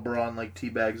 And then LeBron,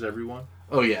 teabags everyone.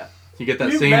 Oh, yeah. You get that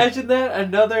Can you same... imagine that?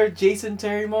 Another Jason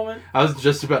Terry moment? I was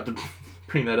just about to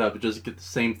bring that up. Just get the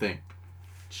same thing.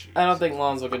 Jeez. I don't think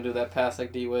Lonzo can do that pass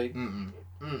like D-Wade.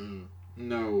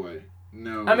 No way.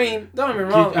 No. I mean, don't get me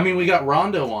wrong. I mean, we got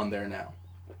Rondo on there now.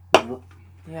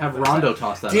 Yeah, have Rondo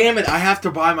toss that. Damn it! I have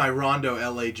to buy my Rondo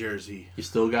LA jersey. You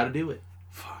still got to do it.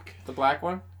 Fuck. The black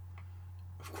one?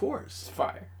 Of course. It's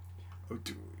fire. Oh,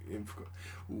 dude.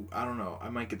 I don't know. I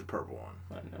might get the purple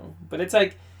one. I know, but it's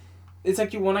like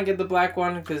you want to get the black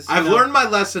one because I've learned my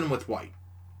lesson with white.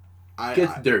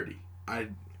 Gets dirty.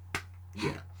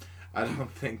 Yeah. I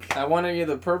don't think. I want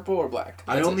either purple or black.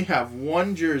 I only have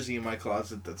 1 jersey in my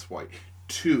closet that's white.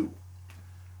 2.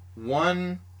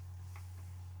 1.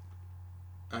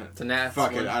 It's a Nats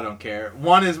Fuck one. it, I don't care.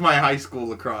 One is my high school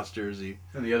lacrosse jersey,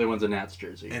 And the other one's a Nats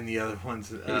jersey. and the other one's.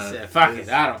 He said, "Fuck it,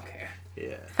 I don't care."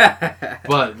 Yeah,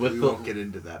 But with we the won't get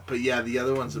into that. But yeah, the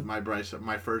other one's my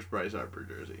first Bryce Harper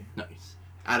jersey. nice.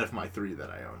 Out of my 3 that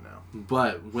I own now.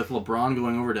 But with LeBron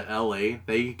going over to LA,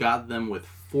 they got them with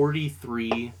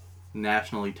 43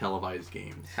 nationally televised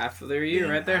games. Half of their year,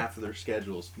 And right there. Half of their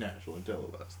schedule's nationally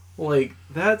televised. Like,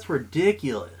 that's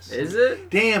ridiculous. Is it?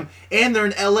 Damn, and they're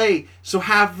in LA, so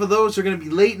half of those are gonna be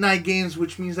late night games,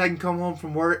 which means I can come home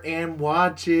from work and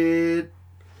watch it.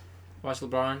 Watch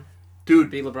LeBron. Dude,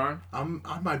 Be LeBron.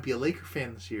 I might be a Laker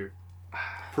fan this year.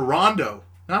 For Rondo.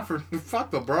 Not for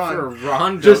fuck LeBron. For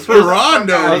Rondo. Just for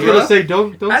Rondo. I was bro. gonna say,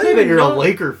 don't I say didn't that even you're know. a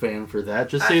Laker fan for that.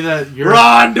 Just say that you're.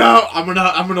 Rondo. I'm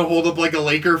gonna hold up like a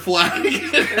Laker flag.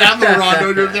 Have the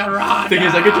Rondo jersey. Rondo. Thing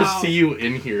is, I could just see you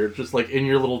in here, just like in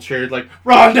your little chair, like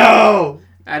Rondo.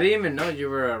 I didn't even know you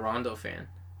were a Rondo fan.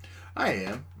 I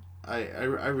am. I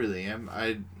really am.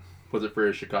 Was it for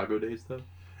his Chicago days though?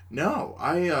 No.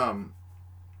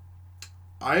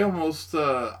 I almost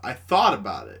I thought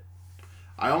about it.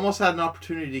 I almost had an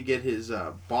opportunity to get his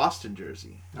Boston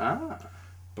jersey, Ah.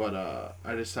 but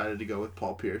I decided to go with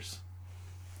Paul Pierce.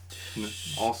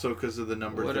 Also because of the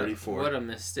number 34. What a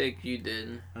mistake you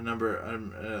did. A number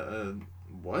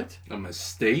what? A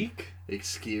mistake?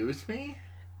 Excuse me?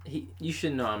 You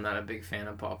should know I'm not a big fan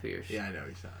of Paul Pierce. Yeah, I know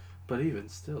he's not. But even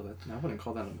still, I wouldn't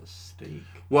call that a mistake.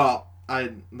 Well,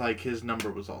 his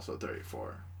number was also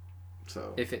 34.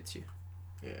 So It fits you.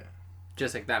 yeah.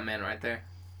 Just like that man right there.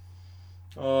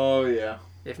 Oh yeah.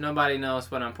 If nobody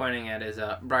knows what I'm pointing at is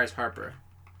Bryce Harper.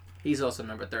 He's also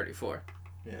number 34.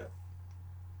 Yeah.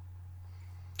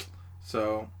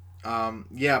 So,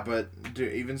 yeah, but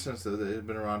dude, even since I've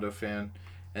been a Rondo fan,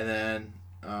 and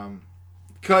then,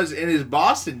 because in his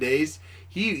Boston days,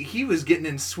 he was getting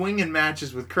in swinging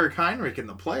matches with Kirk Heinrich in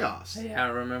the playoffs. Yeah, I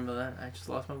remember that. I just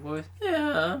lost my voice.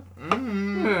 Yeah.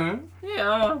 Mm-hmm.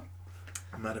 Yeah.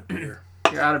 I'm out of beer.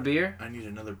 You're out of beer? I need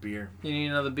another beer. You need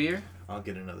another beer? I'll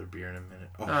get another beer in a minute.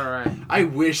 Oh, Alright. I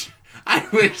wish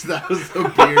that was the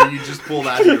beer you just pulled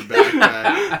out of your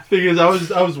backpack. Thing is,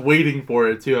 I was waiting for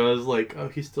it too. I was like, oh,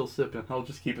 he's still sipping. I'll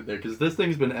just keep it there because this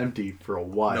thing's been empty for a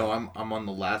while. No, I'm on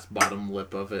the last bottom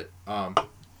lip of it.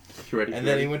 You ready? And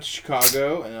then he went to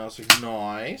Chicago, and I was like,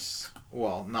 nice.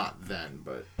 Well, not then,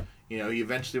 but, he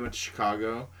eventually went to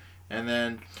Chicago. And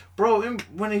then, bro,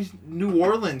 when he's New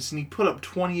Orleans, and he put up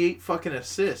 28 fucking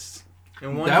assists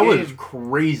in one game. That was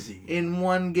crazy. In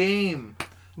one game.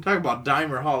 Talk about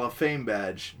Dimer Hall of Fame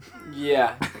badge.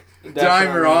 Yeah.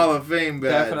 Dimer Hall of Fame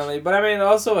badge. Definitely. But I mean, it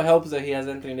also helps that he has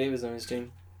Anthony Davis on his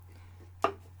team.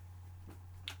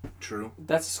 True.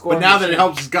 That's a score. But now that it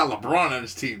helps, he's got LeBron on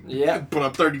his team. Yeah. Put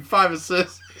up 35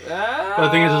 assists. But the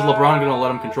thing is LeBron going to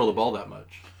let him control the ball that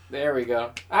much? There we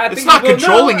go. It's not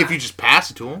controlling if you just pass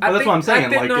it to him. Well, that's what I'm saying, I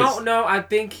think, like, no. I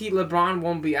think LeBron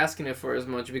won't be asking it for as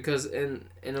much because in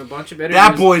a bunch of interviews,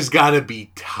 That boy's got to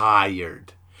be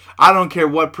tired. I don't care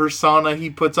what persona he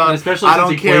puts on. And especially I since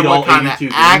don't he care played what all kind of 82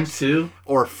 games act too.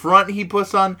 or front he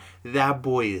puts on. That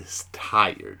boy is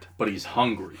tired. But he's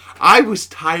hungry. I was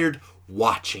tired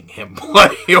watching him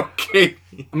play. Okay.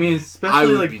 I mean, I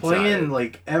especially would be like playing tired.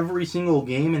 like every single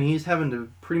game, and he's having to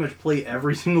pretty much play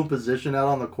every single position out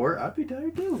on the court. I'd be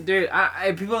tired too. dude,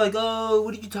 I people are like, oh,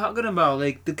 what are you talking about?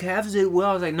 Like the Cavs did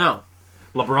well. I was like, no.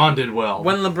 LeBron did well.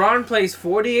 When LeBron plays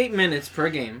 48 minutes per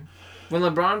game, when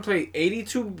LeBron played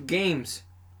 82 games,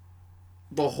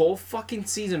 the whole fucking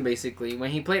season basically,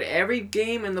 when he played every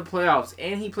game in the playoffs,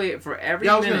 and he played it for every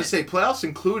Yeah, I was minute. going to say, playoffs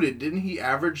included, didn't he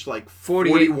average like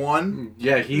 48. 41?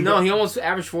 yeah, he No, he almost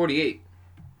averaged 48.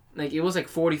 Like, it was like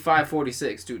 45,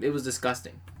 46, dude. It was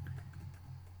disgusting.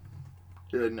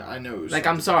 I know. It was Like,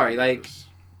 I'm something sorry, like- ridiculous.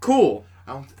 Cool.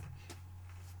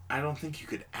 I don't think you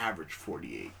could average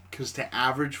 48. Because to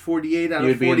average 48 out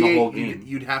You'd of be in the 48, whole game.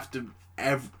 you'd have to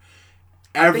I think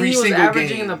every he was single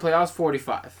averaging game. in the playoffs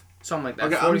 45. Something like that.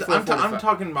 Okay, 44, I'm 45.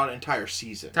 talking about entire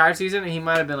season. Entire season, and he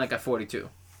might have been like at 42.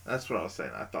 That's what I was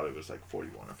saying. I thought it was like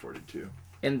 41 or 42.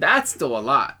 And that's still a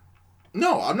lot.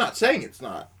 No, I'm not saying it's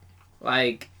not.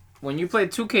 Like, when you play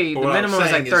 2K, But the what I'm minimum is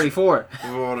saying like is- 34.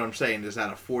 What I'm saying is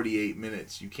out of 48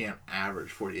 minutes, you can't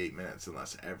average 48 minutes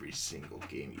unless every single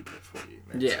game you play 48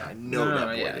 minutes. Yeah. I know No, that.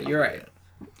 boy yeah, didn't you're do right.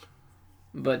 that.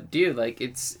 But, dude, like,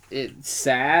 it's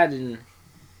sad, and...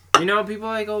 You know, people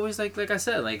like always like I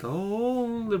said, like,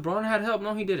 oh, LeBron had help.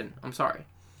 No, he didn't. I'm sorry.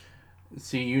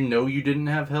 see. You know you didn't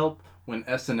have help when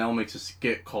SNL makes a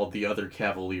skit called "The Other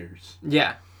Cavaliers."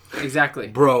 Yeah, exactly.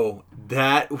 Bro,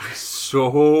 that was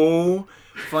so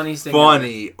Funniest thing.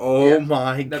 funny. Oh Yeah.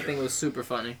 my That god. thing was super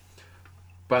funny.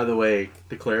 By the way,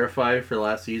 to clarify for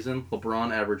last season,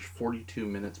 LeBron averaged 42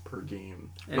 minutes per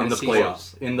game in the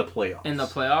playoffs. In the playoffs. In the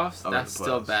playoffs? Oh, That's in the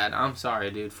still playoffs. bad. I'm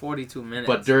sorry, dude. 42 minutes.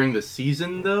 But during the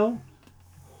season, though,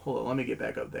 hold on, let me get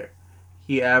back up there.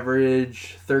 He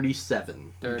averaged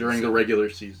 37 during 37. the regular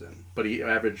season, but he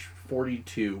averaged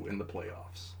 42 in the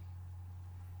playoffs.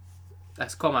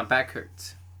 That's called my back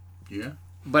hurts. Yeah.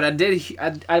 But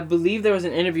I believe there was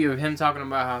an interview of him talking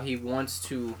about how he wants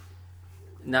to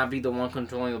not be the one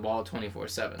controlling the ball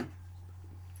 24/7.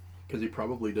 Because he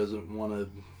probably doesn't want to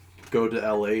go to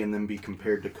LA and then be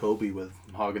compared to Kobe with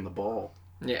hogging the ball.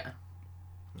 Yeah.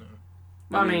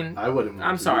 No. I mean, I wouldn't. want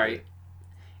I'm to sorry. either.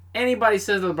 Anybody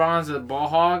says LeBron's a ball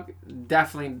hog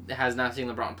definitely has not seen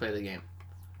LeBron play the game.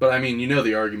 But I mean,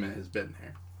 the argument has been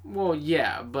there. Well,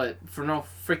 yeah, but for no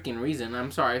freaking reason. I'm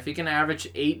sorry. If he can average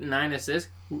 8, 9 assists,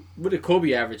 what did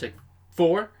Kobe average? Like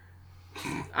 4?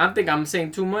 I think I'm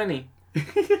saying too many.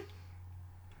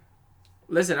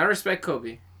 Listen, I respect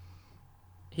Kobe.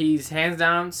 He's hands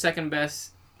down second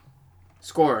best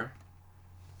scorer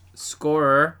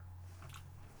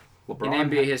in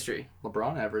NBA history.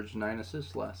 LeBron averaged 9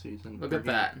 assists last season. Look per at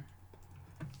game. that.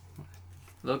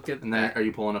 Look at And then, that. are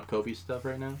you pulling up Kobe's stuff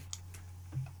right now?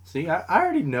 See, I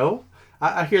already know.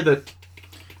 I hear the.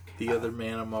 The other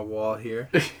man on my wall here.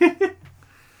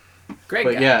 Great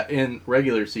But guy. yeah, in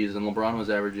regular season, LeBron was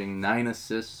averaging 9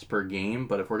 assists per game.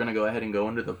 But if we're gonna go ahead and go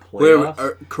into the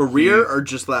playoffs, Career or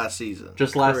just last season?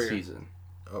 just last Career. season,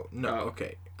 Oh no. Oh.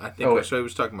 Okay. I think Oh, that's what he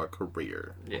was talking about.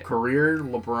 Career. Yeah. career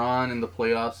LeBron in the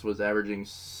playoffs was averaging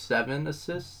 7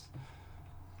 assists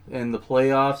in the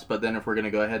playoffs. But then if we're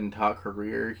gonna go ahead and talk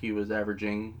career, he was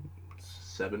averaging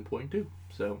 7.2.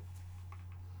 So,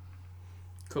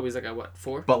 Kobe's like at what,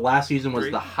 4? but last season was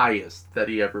 3? the highest that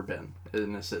he ever been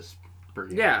in assists per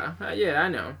game. Yeah, I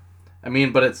know. I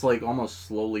mean, but it's like almost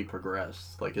slowly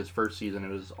progressed. Like his first season, it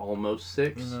was almost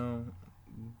 6. You know,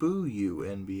 boo you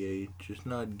NBA, just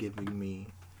not giving me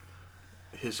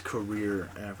his career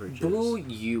averages. Boo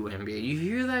you, NBA. You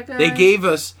hear that, guy? They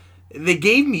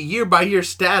gave me year by year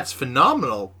stats,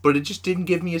 phenomenal, but it just didn't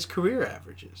give me his career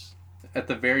averages. At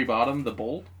the very bottom, the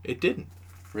bold. It didn't.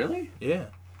 Really? Yeah.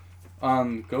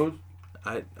 Go.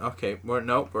 We're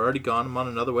already gone. I'm on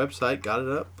another website. Got it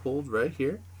up, pulled right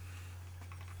here.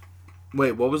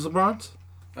 Wait, what was LeBron's?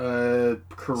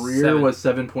 Career 7. was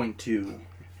 7.2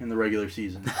 in the regular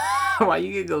season. Why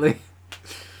you giggling?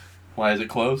 Why is it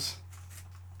close?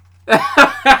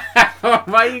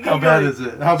 Why you giggling? How bad is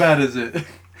it? How bad is it?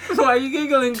 Why you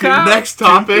giggling, Kyle? Next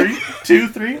topic. 2,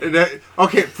 3?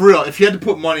 Okay, for real. If you had to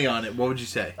put money on it, what would you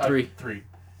say? 3. 3.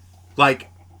 Like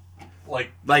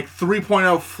Like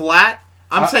 3.0 flat?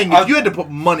 I'm saying I- if you had to put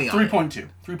money on it. 3.2.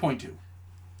 3.2.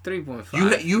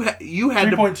 3.5. You had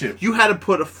 3.2. to you had to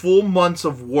put a full month's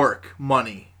of work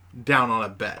money down on a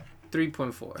bet.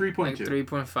 3.4. 3.2. Like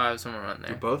 3.5, somewhere around You're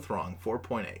there. both wrong.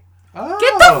 4.8. Oh.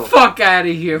 Get the fuck out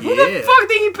of here. Who Yeah. the fuck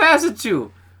did he pass it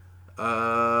to? Luke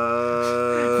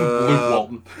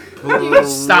Walton. You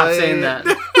stop saying that.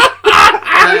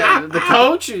 The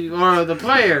coach or the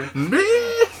player?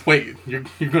 Wait, you're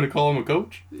gonna call him a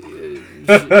coach?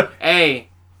 Hey,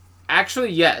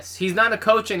 actually, yes. He's not a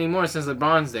coach anymore since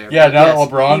LeBron's there. Yeah, but now that yes,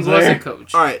 LeBron's he was there. a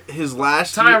coach. All right, his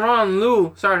last year, Tyronn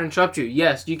Lue, sorry to interrupt you.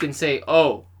 Yes, you can say,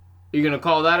 oh, you're going to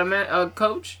call that a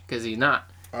coach? Because he's not.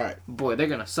 all right. Boy, they're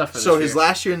going to suffer So this his year.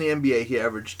 last year in the NBA, he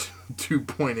averaged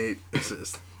 2.8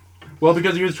 assists. Well,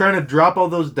 because he was trying to drop all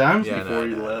those dimes Yeah, before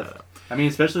he no. left. I mean,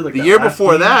 especially like The that year last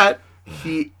before game. that,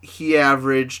 he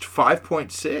averaged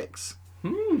 5.6.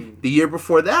 The year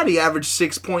before that, he averaged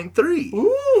 6.3.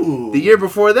 Ooh. The year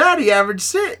before that, he averaged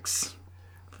 6.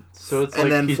 So it's And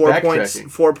like then he's 4.6, backtracking.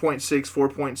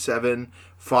 4.6, 4.7,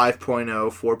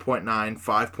 5.0, 4.9,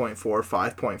 5.4,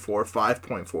 5.4,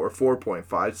 5.4, 4.5,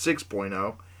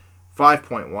 6.0,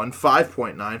 5.1,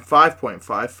 5.9, 5.5,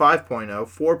 5.0,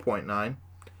 4.9.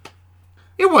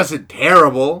 It wasn't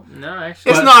terrible. No,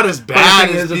 actually. It's not as But the bad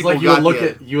thing as is, it's people like you would got look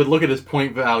the- at his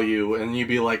point value and you'd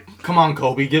be like, "Come on,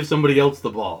 Kobe, give somebody else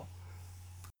the ball."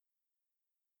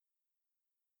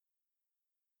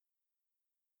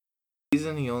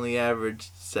 Season, he only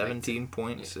averaged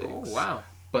 17.6. Oh, wow.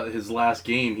 But his last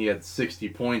game, he had 60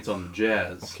 points on the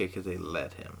Jazz. Okay, because they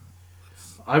let him.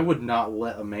 I would not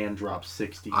let a man drop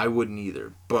 60. I wouldn't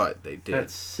either, but they did.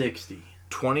 That's 60.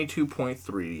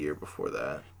 22.3 the year before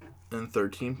that, and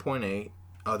 13.8.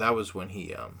 Oh, that was when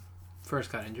he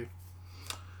First got injured.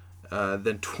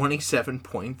 Then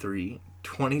 27.3,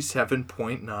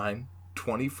 27.9,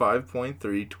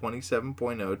 25.3,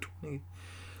 27.0,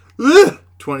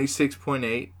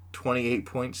 26.8,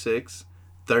 28.6,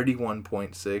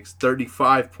 31.6,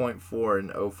 35.4 in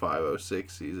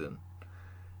 05-06 season.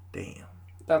 Damn.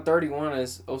 That 31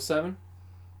 is 07.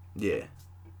 Yeah.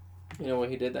 You know what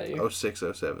he did that year? 06,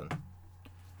 07.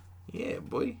 Yeah,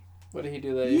 boy. What did he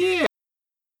do that year? Yeah.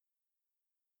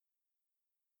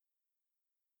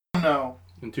 No.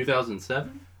 In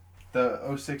 2007?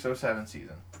 The 06, 07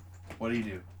 season. What did he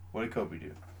do? What did Kobe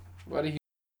do? What did he?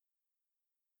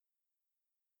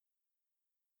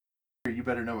 You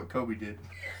better know what Kobe did.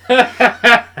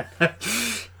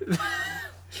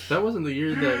 That wasn't the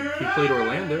year that he played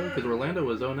Orlando, because Orlando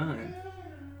was 09.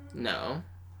 No.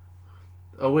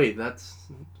 Oh, wait, that's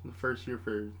the first year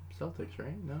for Celtics,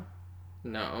 right? No?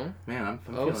 No. Man, I'm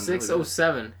feeling 06, really bad.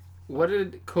 07. What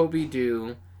did Kobe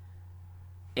do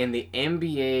in the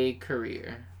NBA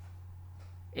career?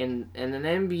 In an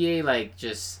NBA, like,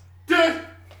 just... Dun,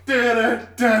 dun,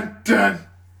 dun, dun,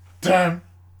 dun.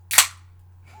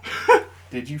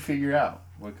 Did you figure out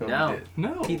what Kobe No. did?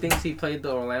 No. He thinks he played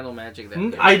the Orlando Magic that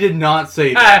year. I did not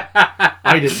say that.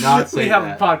 I did not say We have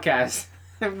that. a podcast.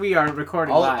 We are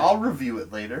recording live. I'll review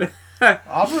it later.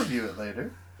 I'll review it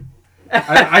later.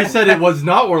 I said it was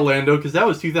not Orlando, because that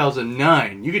was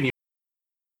 2009. You can even...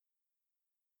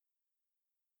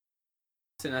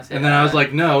 And then I was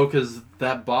like, no, because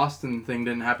that Boston thing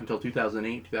didn't happen until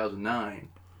 2008, 2009.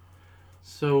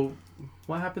 So,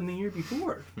 what happened the year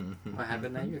before? What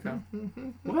happened that year, Kyle?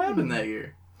 What happened that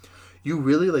year? You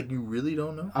really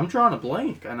don't know? I'm drawing a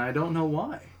blank, and I don't know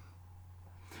why.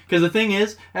 Because the thing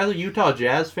is, as a Utah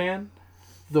Jazz fan,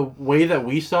 the way that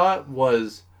we saw it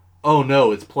was, oh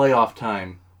no, it's playoff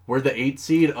time. We're the 8th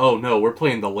seed. Oh no, we're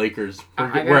playing the Lakers.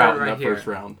 I We're got out it in right that here. first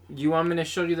round. You want me to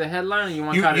show you the headline, or you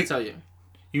want You- Kyle to you- tell you?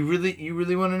 You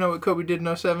really want to know what Kobe did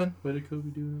in 07? What did Kobe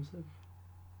do in 07?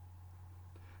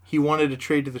 He wanted to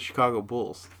trade to the Chicago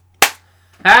Bulls.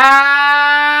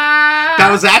 Ah! That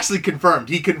was actually confirmed.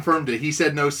 He confirmed it. He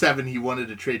said in 07 he wanted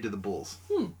to trade to the Bulls.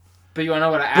 But you want to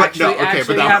know what But actually,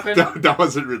 actually happened? that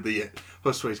wasn't really it.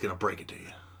 Josue's going to break it to you.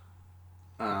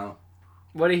 Oh.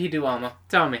 What did he do, Alma?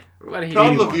 Tell me. What did he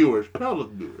Tell do? the viewers. Tell the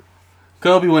viewers.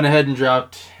 Kobe went ahead and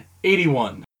dropped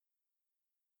 81.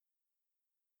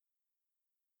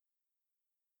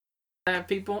 That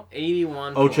people,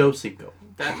 81 Ocho points. Cinco.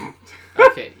 That,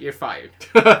 okay, you're fired.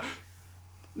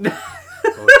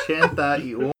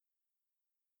 81.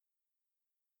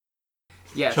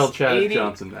 Yes. Tell Chad 80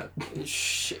 Johnson that.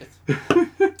 Shit.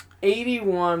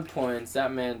 81 points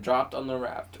that man dropped on the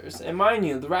Raptors. And mind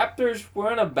you, the Raptors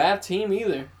weren't a bad team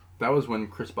either. That was when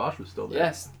Chris Bosh was still there.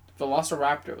 Yes,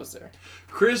 Velociraptor was there.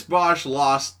 Chris Bosh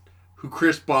lost who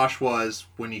Chris Bosh was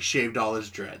when he shaved all his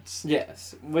dreads.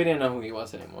 Yes, we didn't know who he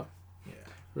was anymore.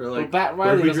 We're But like, Bat where'd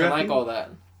Riley we doesn't draft like him? all that.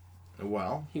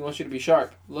 Well, He wants you to be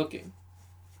sharp, looking.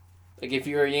 Like if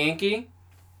you're a Yankee,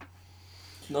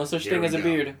 no such here thing we as a go.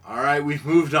 beard. All right, we've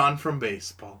moved on from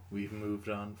baseball.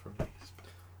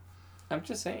 I'm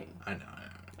just saying. I know.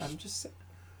 I'm just saying.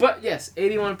 But yes,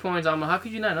 81 points, Alma. How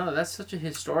could you not know that? That's such a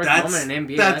historic moment in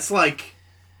NBA. That's like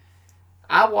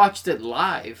I watched it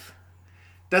live.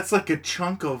 that's like a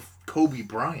chunk of Kobe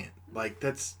Bryant. Like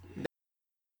that's.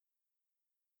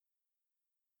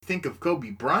 Think of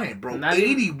Kobe Bryant, bro. Not even-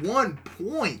 81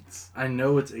 points. I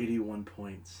know it's 81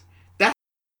 points. That-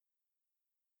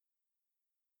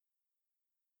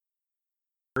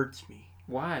 hurts me.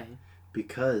 Why?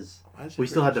 Because Why does it we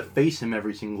still had to hurt you? face him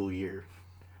every single year.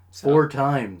 So, 4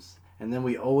 times. And then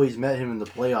we always met him in the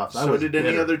playoffs. I So was did any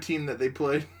bitter. other team that they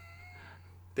played?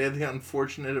 They had the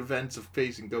unfortunate events of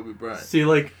facing Kobe Bryant. See,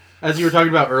 like, as you were talking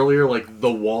about earlier, like,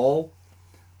 the wall,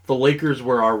 the Lakers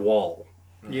were our wall.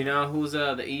 You know who's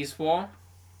the East Wall?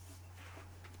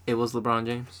 It was LeBron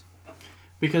James.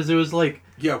 Because it was like,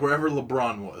 Yeah, wherever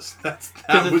LeBron was. That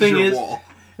the was thing your is- wall.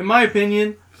 in my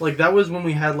opinion, like, that was when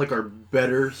we had, like, our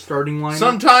better starting lineup.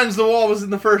 Sometimes the wall was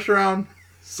in the first round.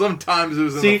 Sometimes it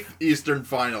was in See- the Eastern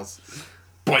Finals.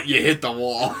 But you hit the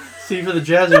wall. See, for the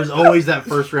Jazz, it was always that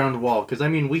first round wall. Because, I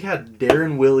mean, we had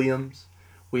Darren Williams,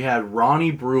 we had Ronnie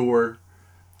Brewer,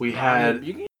 we had...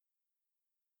 You can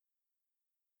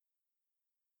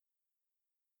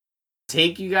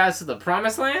take you guys to the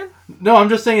promised land? No, I'm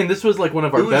just saying this was, like, one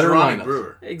of our Who was better Ronnie lineups.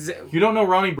 Brewer? Exactly. You don't know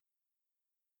Ronnie Brewer?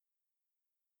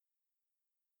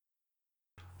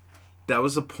 That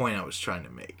was the point I was trying to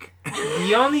make.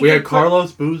 The only We had good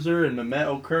Carlos Boozer and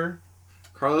Mehmet Okur.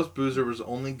 Carlos Boozer was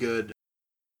only good.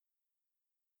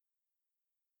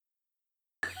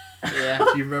 Yeah,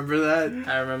 Do you remember that?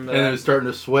 I remember And it that. was starting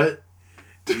to sweat.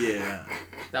 Yeah.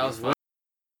 That was fun.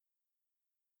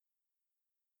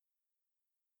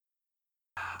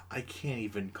 I can't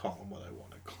even call him what I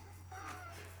want to call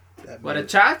him. That What, a man,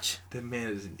 chach? that man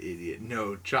is an idiot.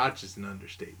 No, Chach is an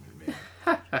understatement,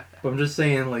 man. But I'm just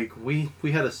saying, like, we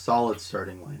had a solid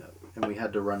starting lineup. and we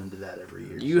had to run into that every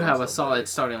year. You so have I'm a so solid bad.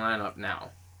 starting lineup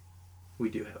now. We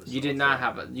do have. You did not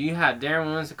have a. You had Darren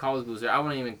Williams, a college booster. I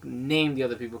wouldn't even name the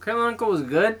other people. Karolinko was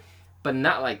good, but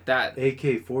not like that.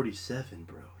 AK-47,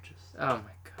 bro. Just Oh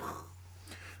my god.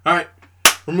 All right,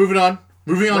 we're moving on.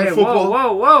 Moving on to Wait, football.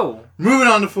 whoa. Moving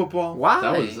on to football. Why?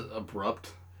 that was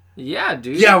abrupt. Yeah,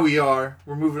 dude. Yeah, we are.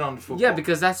 We're moving on to football. Yeah,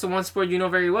 because that's the one sport you know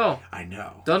very well. I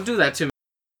know. Don't do that to me.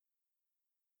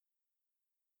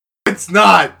 It's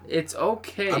not. It's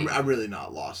okay. I'm really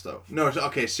not lost though. No,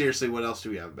 okay. Seriously, what else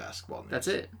do we have in basketball news? That's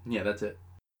it. Yeah, that's it.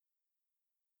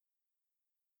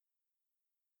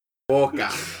 Boca.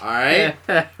 All right.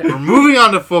 We're moving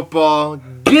on to football.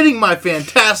 Getting my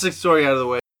fantastic story out of the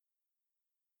way.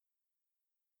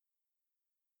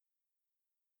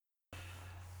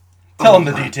 Tell him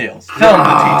the details. Tell him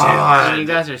the details. And you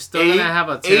guys are still gonna have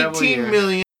a terrible 18 year.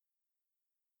 million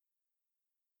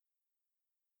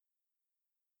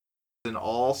in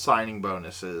all signing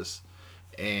bonuses,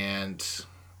 and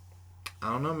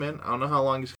I don't know, man. I don't know how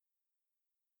long he's.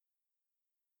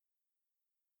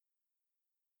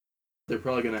 They're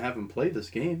probably gonna have him play this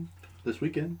game this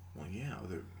weekend. Well, yeah.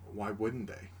 Why wouldn't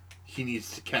they? He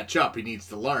needs to catch up. He needs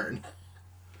to learn.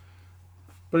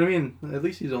 But I mean, at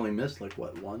least he's only missed like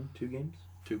what, 1, 2 games?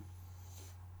 2.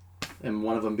 And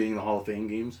one of them being the Hall of Fame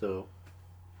game, so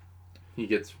he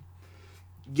gets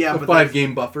Yeah, a but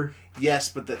 5-game buffer. yes,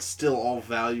 but that's still all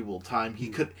valuable time.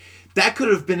 That could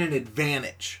have been an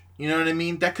advantage. You know what I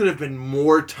mean? That could have been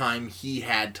more time he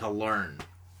had to learn.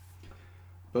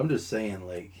 But I'm just saying,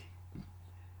 like,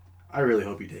 I really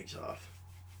hope he takes off.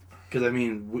 Because I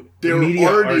mean, They're the media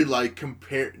already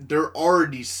are- They're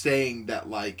already saying that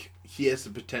like he has the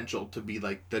potential to be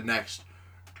like the next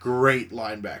great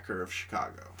linebacker of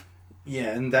Chicago.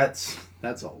 Yeah, and that's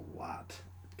a lot.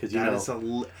 Because you That know is a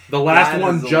the last that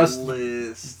one is a just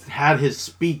list. had his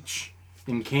speech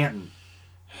in Canton.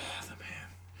 The man,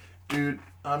 dude,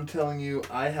 I'm telling you,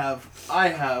 I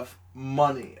have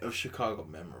money of Chicago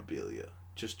memorabilia.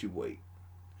 Just you wait,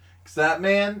 cause that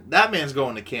man's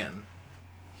going to Canton.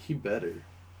 He better,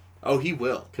 Oh, he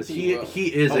will. because He he will.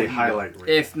 is Oh, a he highlight reel.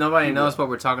 If nobody He knows will. what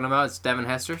we're talking about, it's Devin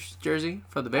Hester's jersey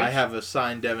for the Bears. I have a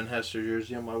signed Devin Hester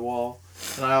jersey on my wall,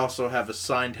 and I also have a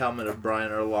signed helmet of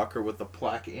Brian Urlacher with a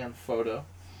plaque and photo.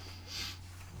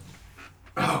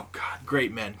 Oh God,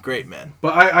 great men, great men.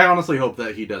 But I honestly hope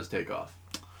that he does take off.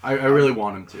 I really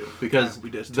want him to, because Yeah, we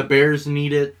just the do. Bears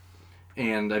need it,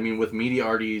 and I mean, with media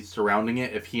already surrounding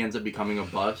it, if he ends up becoming a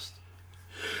bust,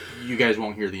 you guys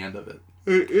won't hear the end of it.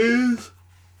 It is.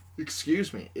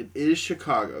 Excuse me. It is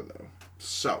Chicago though.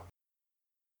 So.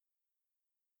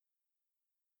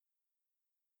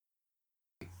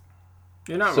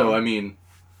 You're not So wrong. I mean,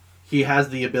 he has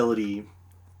the ability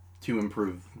to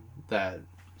improve that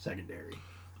secondary.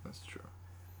 That's true.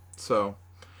 So,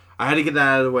 I had to get that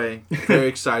out of the way. Very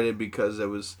excited because it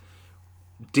was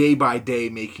day by day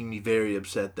making me very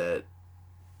upset that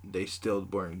they still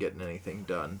weren't getting anything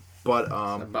done. But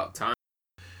It's about time.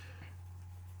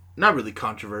 not really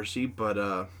controversy,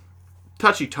 but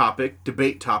touchy topic,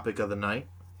 debate topic of the night.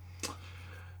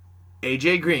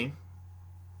 AJ Green,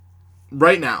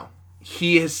 right now,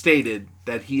 he has stated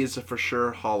that he is a for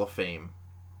sure Hall of Fame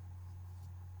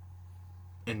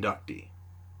inductee.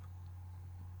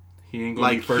 He ain't gonna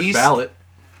Like, be first he's- ballot.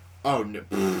 Oh no.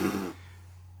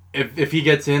 If he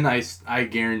gets in, I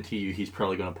guarantee you he's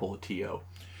probably gonna pull a TO.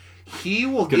 He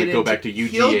will Gonna get go into, back to UGA.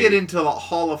 He'll get into the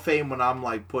Hall of Fame when I'm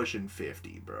like pushing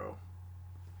 50, bro.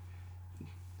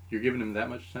 You're giving him that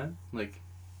much time? Like,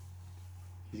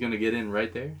 he's gonna get in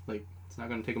right there? Like, it's not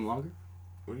gonna take him longer?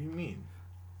 What do you mean?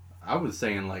 I was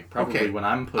saying, like, probably Okay, when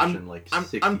I'm pushing, like,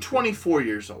 60. I'm 24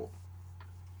 years old.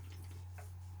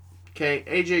 Okay,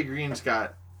 AJ Green's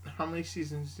got how many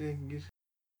seasons?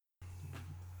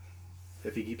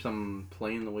 If he keeps on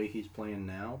playing the way he's playing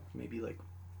now, maybe, like,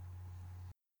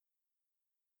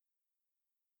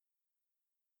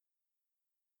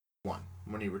 One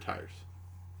when he retires.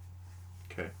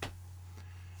 Okay.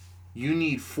 You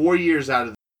need 4 years out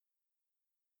of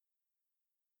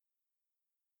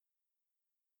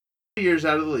 4 years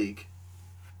out of the league,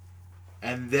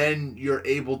 and then you're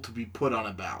able to be put on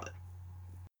a ballot.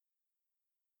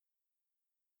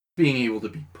 being able to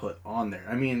be put on there.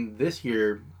 I mean, this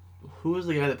year, who was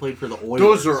the guy that played for the Oilers?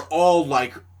 Those are all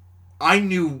like, I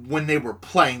knew when they were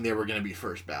playing they were going to be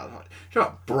first ballot. You're talking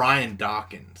about Brian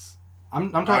Dawkins.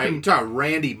 I'm All right, talking... you're talking about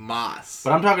Randy Moss.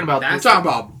 But I'm talking about... You're talking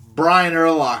about Brian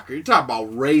Urlacher. You're talking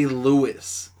about Ray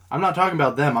Lewis. I'm not talking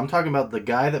about them. I'm talking about the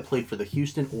guy that played for the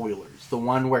Houston Oilers. The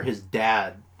one where his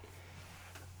dad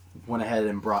went ahead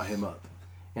and brought him up.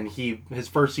 And his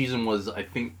first season was, I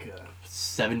think,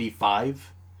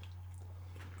 75.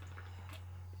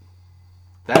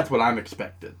 That's what I'm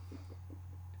expected.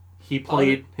 He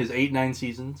played his 8-9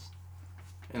 seasons,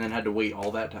 and then had to wait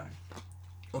all that time.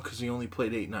 Well, because he only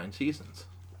played 8-9 seasons.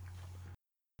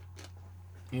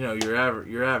 You know, your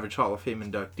average Hall of Fame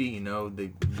inductee, you know,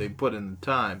 they put in the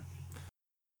time.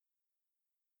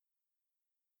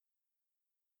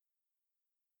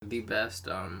 The best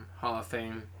Hall of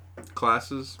Fame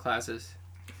Classes.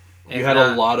 You had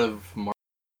a lot of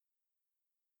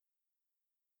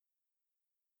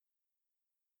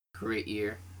great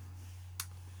year.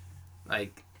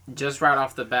 Like, just right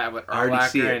off the bat with I already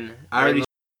see Urlacher it. and I already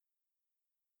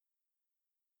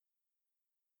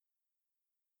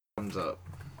comes up.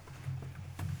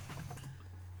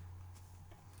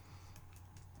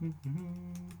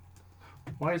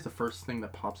 Why is the first thing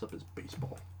that pops up is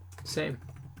baseball? Same.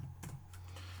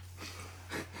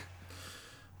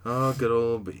 Oh, good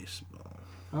old baseball.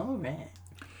 Oh, man.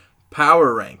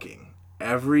 Power ranking.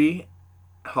 Every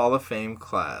Hall of Fame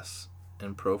class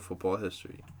in pro football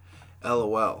history.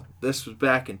 LOL. This was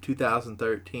back in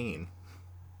 2013.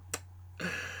 Yeah,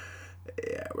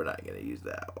 we're not going to use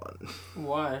that one.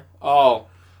 Why? Oh,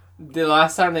 the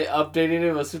last time they updated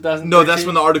it was 2013? No, that's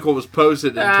when the article was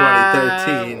posted in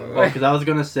 2013. Well, because I was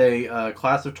going to say,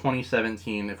 class of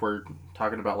 2017, if we're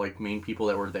talking about, like, main people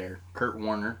that were there. Kurt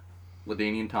Warner,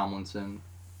 LaDainian Tomlinson,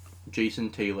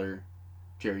 Jason Taylor,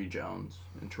 Jerry Jones,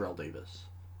 and Terrell Davis.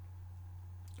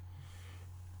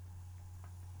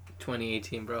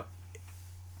 2018, bro.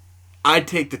 I'd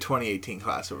take the 2018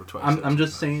 class over 2017. I'm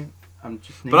just saying.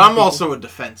 But I'm also a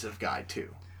defensive guy, too.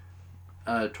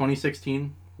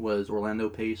 2016 was Orlando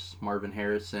Pace, Marvin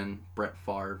Harrison, Brett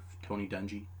Favre, Tony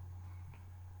Dungy.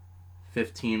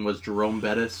 15 was Jerome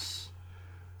Bettis,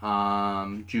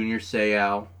 Junior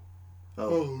Seau.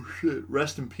 Oh, shit.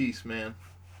 Rest in peace, man.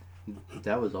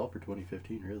 That was all for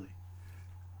 2015, really.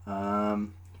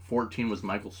 14 was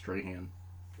Michael Strahan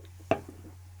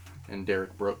and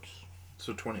Derek Brooks.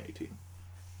 So 2018.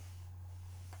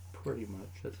 Pretty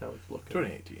much. That's how it's looking.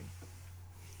 2018.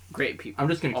 Great people. I'm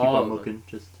just going to keep All on of them. looking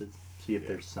just to see if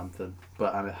there's something.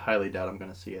 But I highly doubt I'm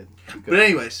going to see it. But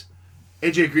anyways,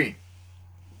 AJ Green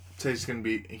says he's going to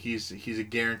be he's a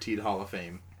guaranteed Hall of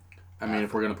Fame. I mean,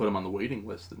 if we're going to put him on the waiting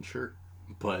list, then sure.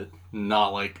 But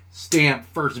not like stamp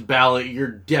first ballot. You're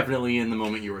definitely in the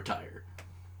moment you retire.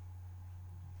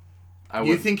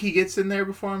 You think he gets in there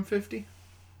before I'm 50?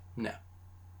 No.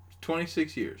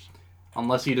 26 years.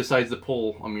 Unless he decides to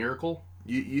pull a miracle.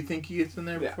 You think he gets in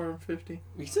there before I'm 50?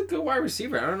 He's a good wide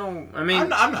receiver. I don't know. I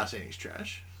mean, I'm not saying he's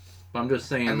trash. But I'm just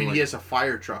saying. I mean, like, he has a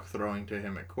fire truck throwing to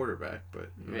him at quarterback, but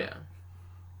yeah.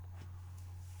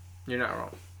 You're not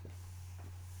wrong.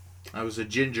 That was a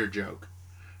ginger joke.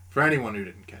 For anyone who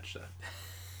didn't catch that.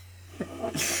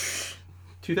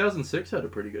 2006 had a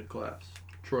pretty good class.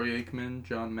 Troy Aikman,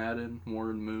 John Madden,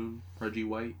 Warren Moon, Reggie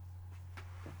White.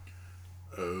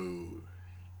 Oh.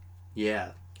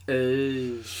 Yeah.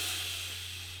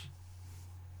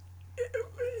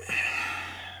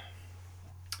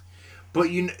 But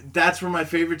that's where my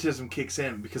favoritism kicks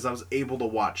in because I was able to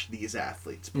watch these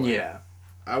athletes play. Yeah.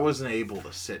 I wasn't able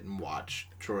to sit and watch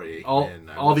Troy All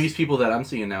Aikman. these people that I'm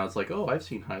seeing now, it's like, oh, I've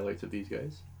seen highlights of these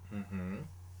guys. Mm-hmm.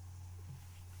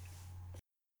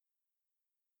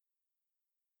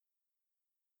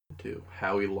 Too.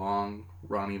 Howie Long,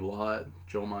 Ronnie Lott,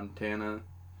 Joe Montana,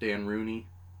 Dan Rooney.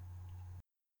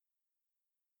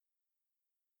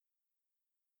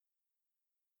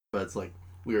 But it's like,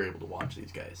 we were able to watch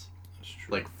these guys. That's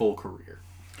true. Like, full career.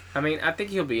 I mean, I think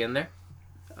he'll be in there.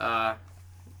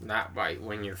 Not by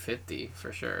when you're 50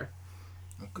 for sure,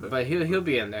 Okay. but he'll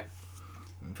be in there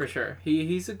for sure.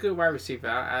 He's a good wide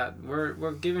receiver.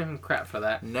 We're giving him crap for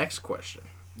that. Next question.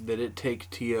 Did it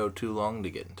take T.O. too long to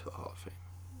get into the Hall of Fame?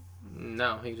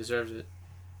 No, he deserves it.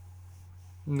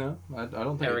 No, I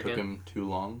don't think it Arrogant. took him too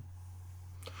long.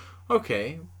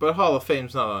 Okay, but Hall of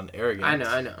Fame's not on arrogance.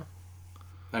 I know.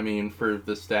 I mean, for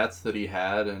the stats that he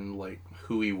had and, like,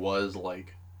 who he was,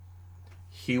 like,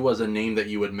 he was a name that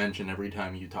you would mention every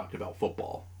time you talked about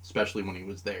football, especially when he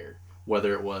was there,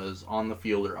 whether it was on the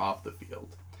field or off the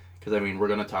field. Because, I mean, we're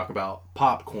going to talk about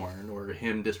Popcorn or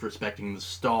him disrespecting the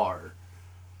star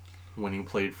when he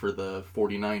played for the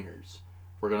 49ers.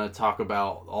 We're going to talk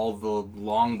about all the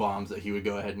long bombs that he would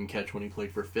go ahead and catch when he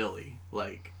played for Philly.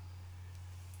 Like,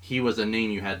 he was a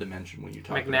name you had to mention when you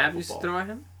talked about McNabb used to football. throw at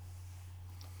him?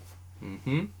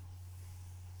 Mm-hmm.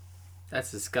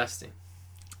 That's disgusting.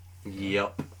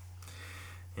 Yep.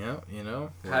 Yeah, you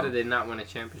know. How did they not win a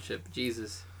championship?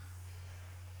 Jesus.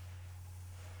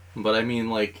 But I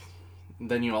mean, like,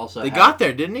 then you also They got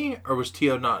there, didn't he? Or was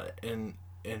T.O. not in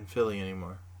Philly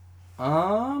anymore?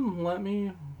 Let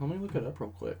me look it up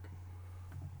real quick.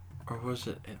 Or was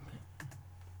it...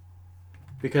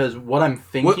 Because what I'm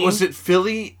thinking... What, was it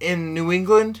Philly in New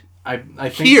England? I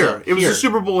think Here. so. It was Here. the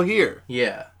Super Bowl here.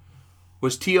 Yeah.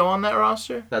 Was T.O. on that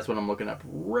roster? That's what I'm looking up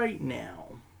right now.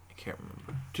 I can't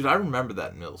remember. Dude, I remember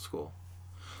that in middle school.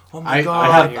 Oh my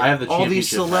God. I have the all these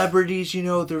championship hat. celebrities, you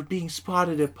know, they're being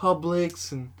spotted at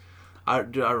Publix. And I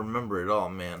remember it all,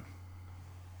 man.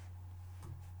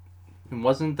 And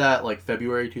wasn't that like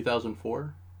February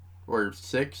 2004? Or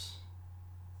 6?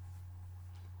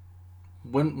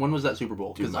 When was that Super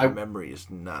Bowl? Dude, Because my memory is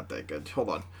not that good. Hold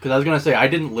on. I was going to say, I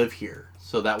didn't live here.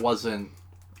 So that wasn't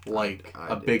like I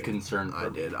a big did. concern for I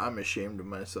me. did. I'm ashamed of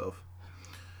myself.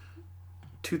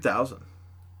 2000.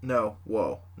 No.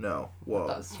 Whoa. No. Whoa.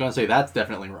 I was going to say, that's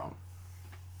definitely wrong.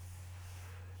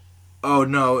 Oh,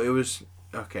 no. It was...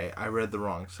 Okay, I read the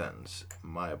wrong sentence.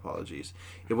 My apologies.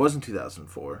 It wasn't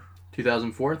 2004.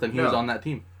 2004? Then he was No. on that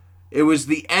team. It was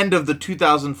the end of the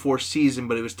 2004 season,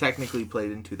 but it was technically played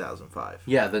in 2005.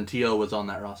 Yeah, then T.O. was on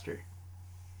that roster.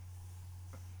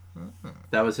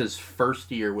 That was his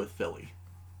first year with Philly.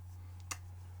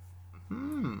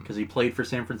 Because he played for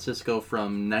San Francisco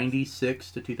from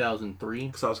 96 to 2003.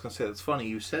 Because I was going to say, it's funny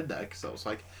you said that, because I was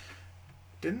like,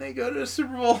 didn't they go to the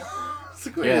Super Bowl? It's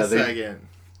like, wait Yeah, a second.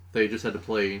 They just had to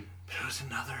play But it was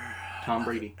another... Tom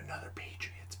Brady. Another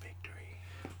Patriots victory.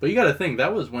 But you got to think,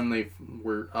 that was when they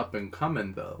were up and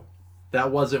coming, though.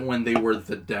 That wasn't when they were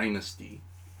the dynasty.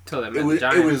 Till they met It was, the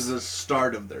Giants. it was the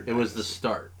start of their It was the dynasty.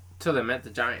 start. Till they met the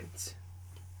Giants.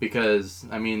 Because,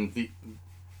 I mean,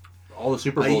 all the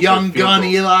Super A Bowls... young were field gun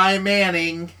goals. Eli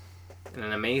Manning. And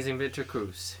an amazing Victor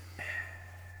Cruz.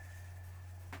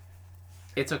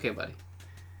 It's okay, buddy.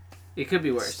 It could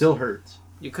be worse. Still hurts.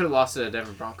 You could have lost to the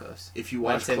Denver Broncos. If you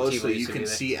watch When Tim Tebow closely, you used to can be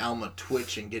there. see Alma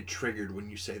twitch and get triggered when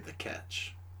you say the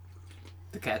catch.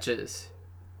 The catch is.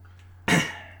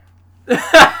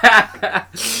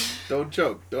 Don't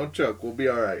choke. Don't choke. We'll be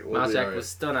all right. We'll Miles be all Jack right. was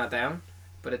still not down,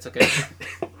 but it's okay.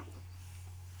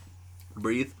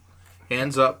 Breathe.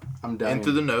 Hands up. I'm dying. In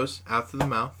through the nose. Out through the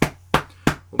mouth.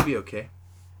 We'll be okay.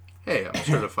 Hey, I'm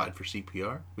certified for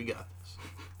CPR. We got this.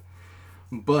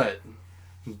 But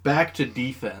back to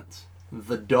defense.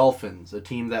 The Dolphins, a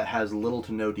team that has little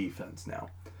to no defense now.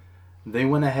 They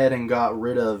went ahead and got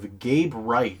rid of Gabe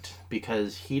Wright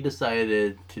because he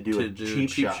decided to do a cheap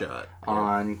shot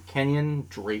on Kenyon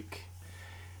Drake.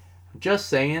 Just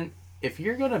saying, if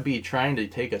you're going to be trying to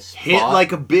take a spot... Hit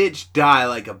like a bitch, die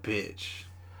like a bitch.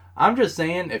 I'm just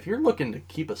saying, if you're looking to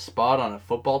keep a spot on a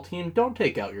football team, don't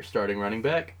take out your starting running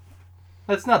back.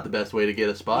 That's not the best way to get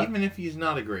a spot. Even if he's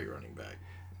not a great running back.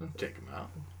 Don't take him out.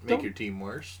 Make Don't- your team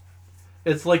worse.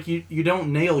 It's like you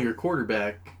don't nail your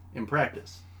quarterback in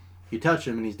practice. You touch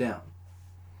him and he's down.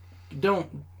 Don't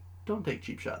take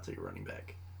cheap shots at your running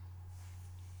back.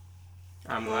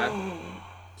 I'm glad.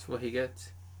 That's what he gets.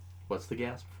 What's the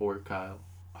gasp for, Kyle?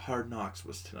 Hard Knocks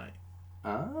was tonight.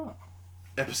 Oh.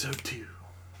 Episode 2.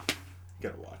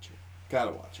 Gotta watch it.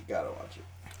 Gotta watch it. Gotta watch it.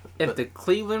 If the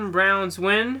Cleveland Browns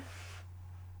win,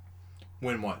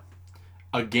 Win what?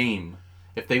 A game.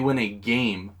 If they win a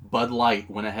game, Bud Light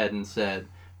went ahead and said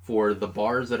for the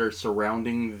bars that are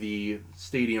surrounding the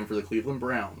stadium for the Cleveland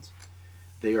Browns,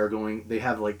 they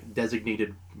have like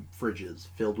designated fridges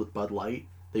filled with Bud Light.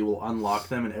 They will unlock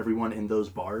them and everyone in those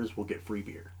bars will get free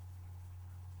beer.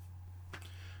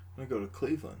 I'm gonna go to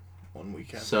Cleveland one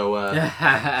weekend. So,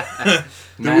 The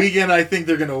Matt, weekend I think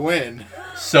they're gonna win.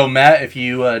 so Matt, if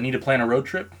you need to plan a road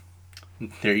trip,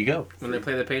 there you go. when they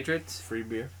play the Patriots, Free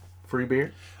beer. Free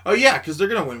beer. Oh yeah, because they're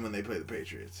gonna win when they play the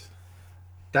Patriots.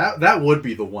 That would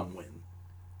be the one win.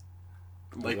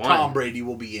 Like One. Tom Brady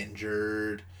will be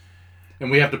injured. And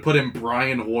we have to put in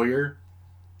Brian Hoyer.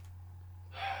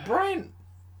 Brian.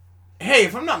 Hey,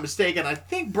 if I'm not mistaken, I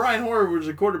think Brian Hoyer was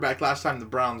a quarterback last time the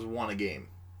Browns won a game.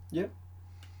 Yep.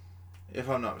 If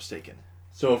I'm not mistaken.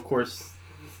 So of course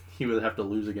he would have to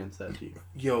lose against that team.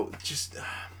 Yo, just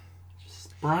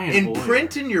Brian Hoyer.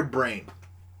 imprint in your brain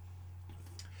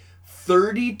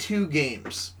 32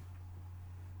 games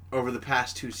over the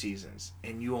past 2 seasons,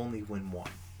 and you only win 1.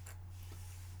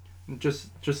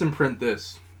 Just imprint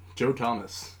this. Joe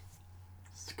Thomas.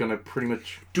 It's gonna pretty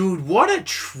much. Dude, what a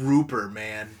trooper,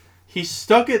 man. He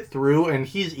stuck it through, and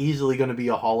he's easily gonna be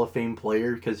a Hall of Fame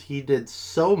player because he did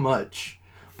so much,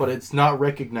 but it's not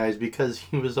recognized because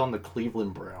he was on the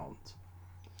Cleveland Browns.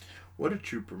 What a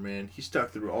trooper, man. He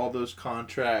stuck through all those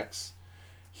contracts.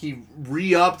 He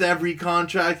re-upped every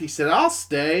contract. He said, I'll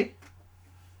stay.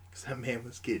 Because that man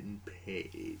was getting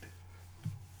paid. I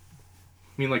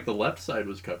mean, like the left side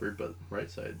was covered, but right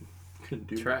side couldn't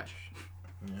do trash.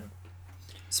 Yeah.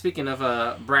 Speaking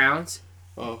of Browns,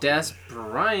 Oh. Des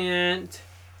Bryant.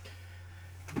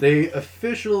 They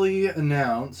officially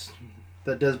announced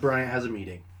that Des Bryant has a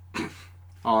meeting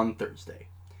on Thursday.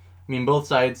 I mean, both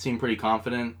sides seem pretty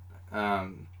confident.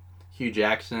 Hugh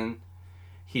Jackson,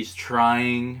 he's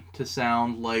trying to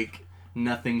sound like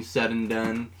nothing's said and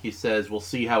done. He says, we'll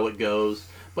see how it goes.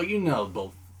 But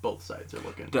both sides are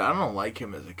looking. Dude, I don't like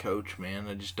him as a coach, man.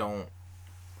 I just don't.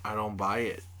 I don't buy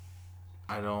it.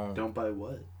 I don't. Don't buy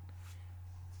what?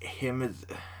 Him as.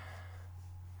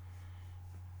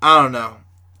 I don't know.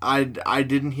 I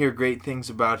didn't hear great things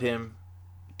about him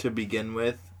to begin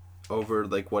with over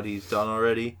like what he's done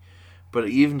already. But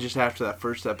even just after that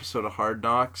first episode of Hard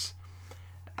Knocks,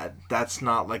 that's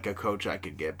not like a coach I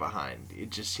could get behind.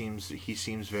 It just he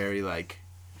seems very like.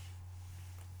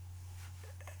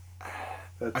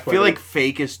 I feel like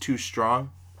fake is too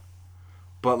strong,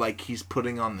 but like he's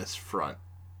putting on this front,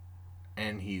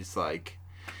 and he's like,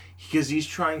 because he's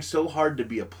trying so hard to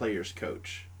be a player's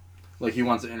coach. Like he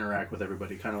wants to interact with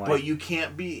everybody, kind of like. But you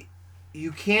can't be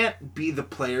the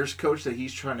player's coach that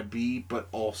he's trying to be, but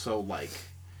also like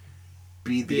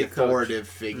be the authoritative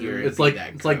figure. It's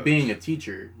like being a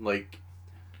teacher. Like,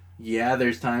 yeah,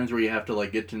 there's times where you have to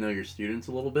like get to know your students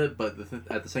a little bit, but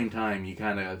at the same time, you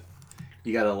gotta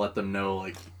let them know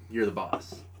like you're the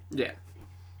boss. Yeah,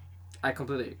 I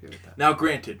completely agree with that. Now,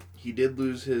 granted, he did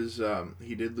lose his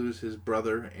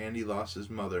brother and he lost his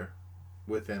mother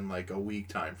within like a week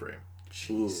time frame.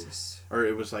 Jesus. Or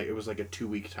it was like a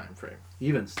 2-week time frame.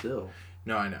 Even still.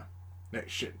 No, I know. No,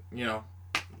 shit,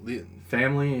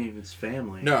 Family, it's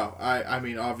family. No, I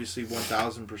mean obviously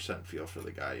 1000% feel for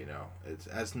the guy. It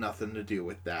has nothing to do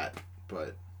with that.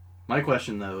 But my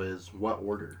question though is, what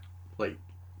order? Like,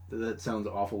 that sounds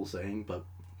awful saying, but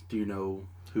do you know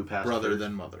who passed brother first?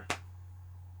 then mother.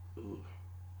 Ooh.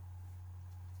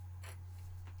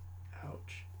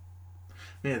 Ouch.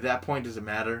 I mean, at that point, does it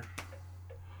matter?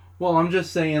 Well, I'm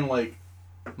just saying, like,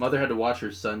 mother had to watch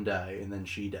her son die, and then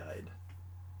she died.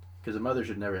 Because a mother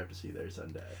should never have to see their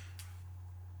son die.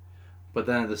 But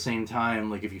then at the same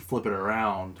time, like, if you flip it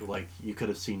around, like, you could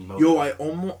have seen most. Yo, I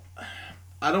don't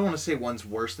want to say one's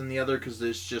worse than the other because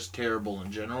it's just terrible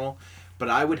in general. But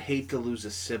I would hate to lose a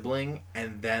sibling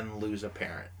and then lose a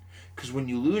parent. Because when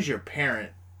you lose your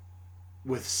parent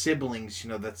with siblings,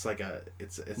 that's like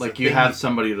it's like you have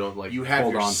somebody to like you have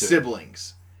hold your on to.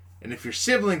 siblings. And if your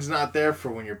sibling's not there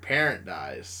for when your parent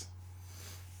dies,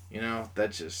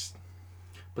 that's just...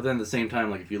 But then at the same time,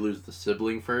 like, if you lose the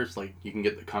sibling first, like, you can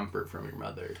get the comfort from your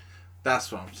mother.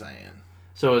 That's what I'm saying.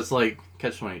 So it's like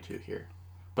catch-22 here.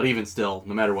 But even still,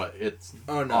 no matter what, it's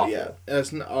awful. Yeah.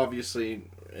 That's obviously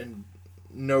in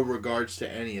no regards to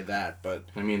any of that, but...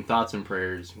 I mean, thoughts and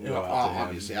prayers go out to him.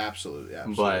 Obviously, absolutely.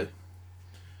 But...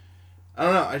 I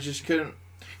don't know, I just couldn't...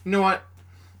 You know what?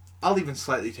 I'll even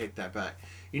slightly take that back.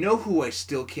 You know who I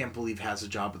still can't believe has a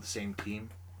job with the same team?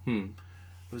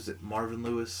 Was it Marvin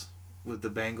Lewis with the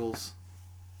Bengals?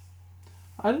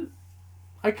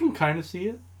 I can kind of see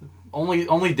it.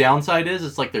 Only downside is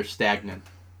it's like they're stagnant.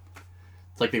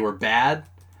 It's like they were bad,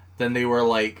 then they were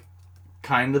like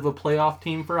kind of a playoff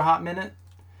team for a hot minute,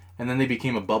 and then they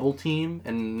became a bubble team,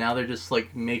 and now they're just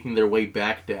like making their way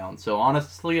back down. So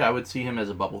honestly, I would see him as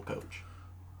a bubble coach.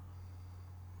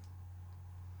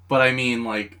 But I mean,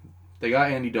 like, they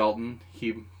got Andy Dalton.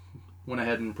 He went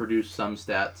ahead and produced some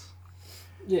stats.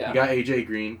 Yeah. You got AJ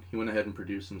Green. He went ahead and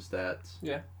produced some stats.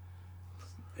 Yeah.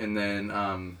 And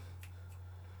then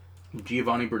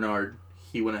Giovanni Bernard,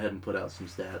 he went ahead and put out some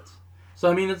stats.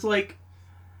 So I mean, it's like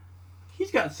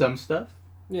he's got some stuff.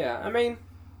 Yeah, I mean,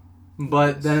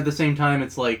 but then at the same time,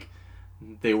 it's like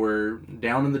they were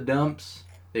down in the dumps.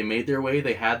 They made their way.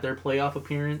 They had their playoff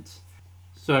appearance.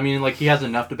 So I mean, like, he has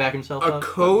enough to back himself up. A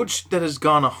coach that has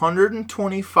gone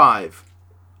 125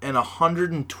 and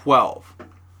 112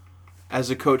 as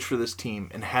a coach for this team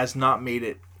and has not made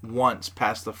it once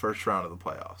past the first round of the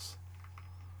playoffs.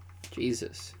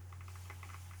 Jesus.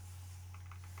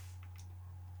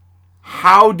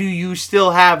 How do you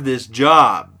still have this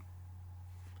job?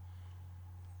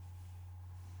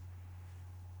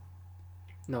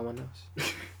 No one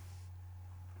knows.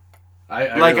 I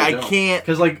really can't.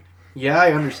 Because, like, yeah,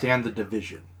 I understand the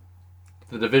division.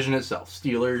 The division itself.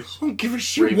 Steelers. I don't give a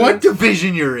shit Ravens. what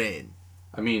division you're in.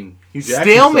 I mean, Hugh Jackson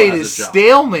Stalemate still has is a job.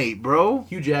 stalemate, bro.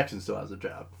 Hugh Jackson still has a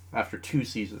job after 2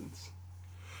 seasons.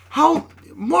 How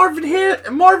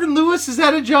Marvin Lewis has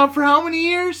had a job for how many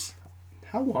years?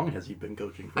 How long has he been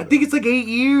coaching for I them? think it's like 8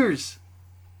 years.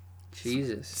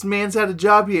 Jesus. This man's had a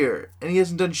job here, and he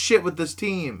hasn't done shit with this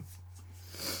team.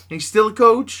 And he's still a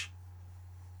coach?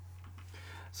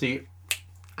 See,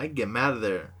 I'd get mad at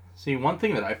there. one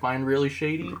thing that I find really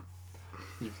shady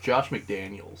is Josh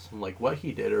McDaniels. Like, what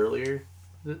he did earlier,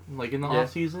 like in the Yeah.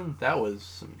 off season, that was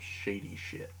some shady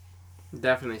shit.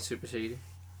 Definitely super shady.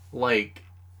 Like,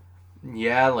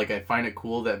 yeah, like I find it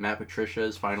cool that Matt Patricia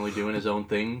is finally doing his own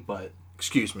thing, but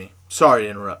Excuse me. Sorry to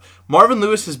interrupt. Marvin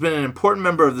Lewis has been an important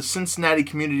member of the Cincinnati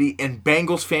community and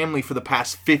Bengals family for the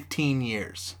past 15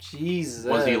 years. Jesus.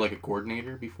 was he like a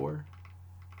coordinator before?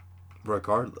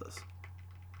 Regardless.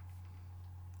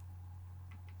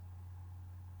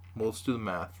 Well, let's do the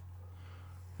math.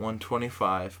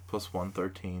 125 plus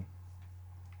 113.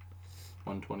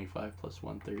 125 plus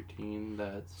 113,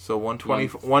 that's... So 120,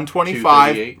 One-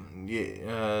 125. 238?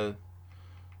 Yeah,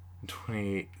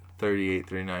 28, 38,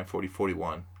 39, 40,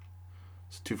 41.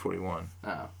 It's 241.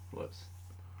 Oh, whoops.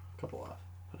 Couple off.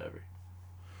 Whatever.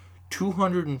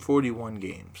 241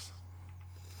 games.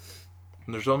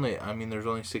 And there's only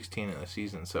 16 in the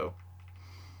season, so.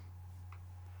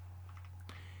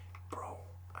 Bro,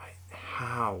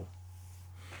 how?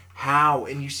 How?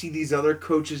 And you see these other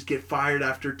coaches get fired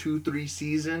after 2-3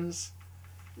 seasons?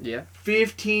 Yeah.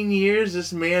 15 years,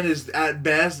 this man has at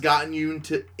best gotten you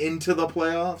into the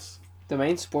playoffs? The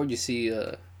main sport you see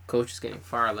coaches getting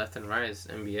fired left and right is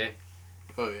NBA.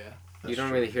 Oh, yeah. You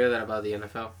don't really hear that about the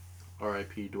NFL.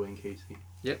 R.I.P. Dwayne Casey.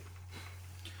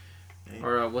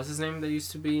 Or what's his name that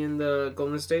used to be in the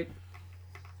Golden State?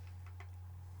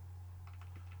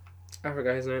 I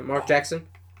forgot his name. Mark Jackson.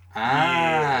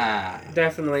 Ah.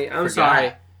 Definitely. I'm Forgot.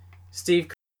 sorry.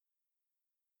 Steve.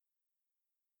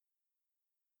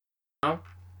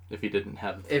 If he didn't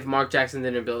have... If Mark Jackson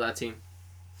didn't build that team.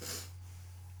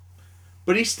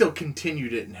 But he still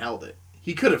continued it and held it.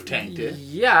 He could have tanked it.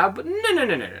 Yeah, but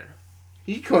no.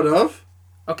 He could have.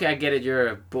 Okay, I get it. You're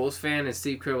a Bulls fan, and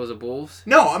Steve Kerr was a Bulls.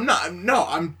 No, I'm not. No,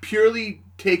 I'm purely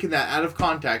taking that out of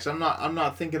context. I'm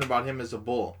not thinking about him as a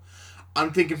Bull.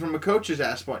 I'm thinking from a coach's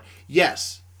aspect.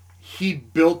 Yes, he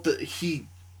built he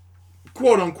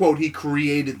quote unquote he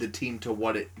created the team to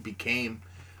what it became.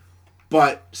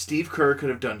 But Steve Kerr could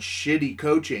have done shitty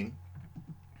coaching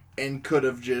and could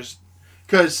have just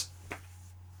because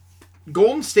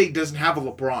Golden State doesn't have a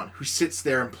LeBron who sits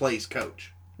there and plays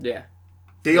coach. Yeah.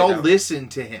 They all listen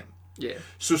to him. Yeah.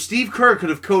 So Steve Kerr could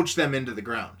have coached them into the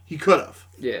ground. He could have.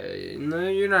 Yeah. No,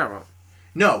 you're not wrong.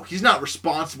 No, he's not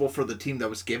responsible for the team that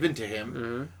was given to him,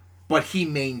 Mm-hmm. but he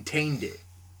maintained it.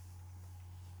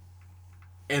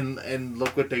 And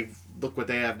look what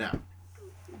they have now.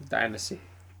 Dynasty.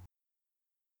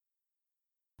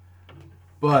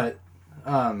 But,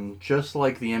 just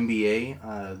like the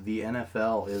NBA, the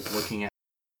NFL is looking at...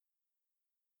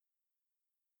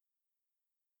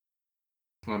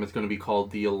 it's going to be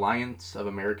called the Alliance of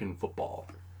American Football.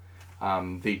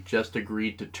 They just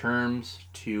agreed to terms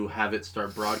to have it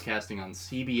start broadcasting on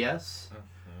CBS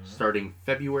starting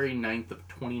February 9th of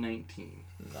 2019.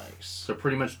 Nice. So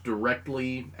pretty much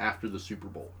directly after the Super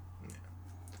Bowl.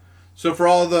 So for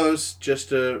all those, just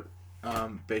to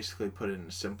basically put it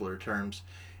in simpler terms,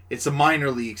 it's a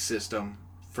minor league system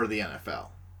for the NFL.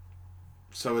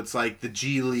 So it's like the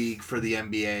G League for the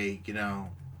NBA,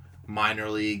 minor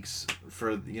leagues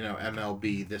for,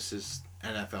 MLB. This is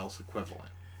NFL's equivalent.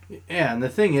 Yeah, and the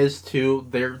thing is, too,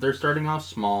 they're starting off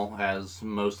small, as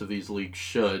most of these leagues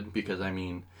should, because,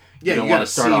 you don't want to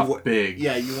start off big.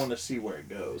 Yeah, you want to see where it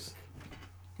goes.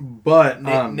 But,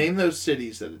 Name those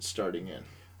cities that it's starting in.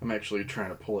 I'm actually trying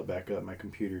to pull it back up. My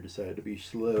computer decided to be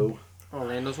slow.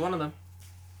 Orlando's one of them.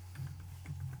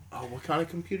 Oh, what kind of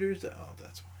computer is that? Oh,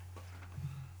 that's why.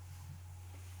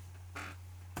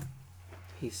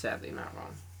 He's sadly not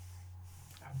wrong.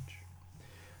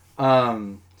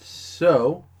 Ouch.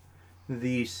 So,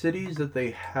 the cities that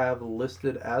they have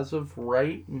listed as of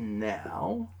right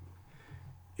now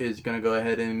is going to go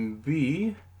ahead and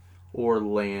be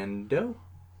Orlando,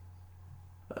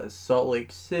 Salt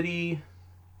Lake City,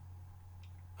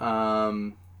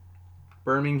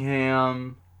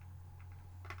 Birmingham,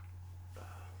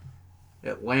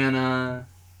 Atlanta.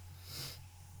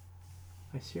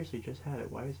 I seriously just had it.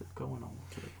 Why is it going all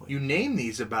over the place? You named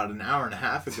these about an hour and a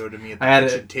half ago to me at the I had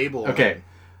kitchen it- table. Okay,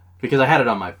 because I had it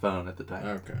on my phone at the time.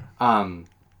 Okay.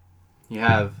 You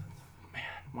have, man,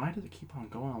 why does it keep on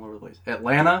going all over the place?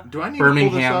 Atlanta, Do I need Birmingham.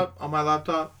 to pull this up on my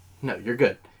laptop? No, you're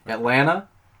good. Atlanta,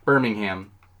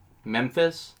 Birmingham,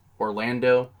 Memphis,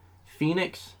 Orlando,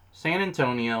 Phoenix, San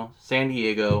Antonio, San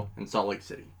Diego, and Salt Lake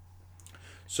City.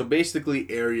 So basically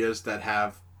areas that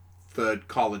have the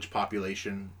college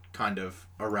population kind of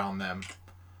around them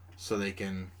so they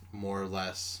can more or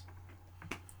less...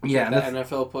 Yeah, The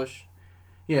NFL push.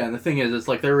 yeah, and the thing is, it's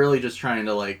like they're really just trying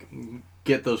to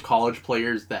get those college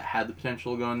players that had the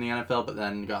potential to go in the NFL, but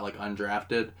then got like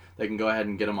undrafted. They can go ahead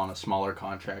and get them on a smaller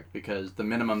contract because the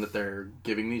minimum that they're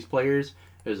giving these players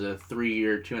is a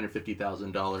 3-year,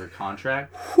 $250,000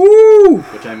 contract. Whoo!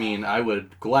 Which I mean, I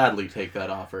would gladly take that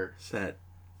offer. Set.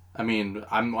 I mean,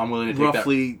 I'm willing to take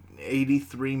Roughly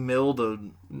 83 mil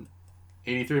to... that.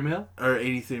 83 mil? Or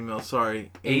 83 mil,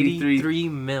 sorry. 83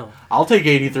 mil. I'll take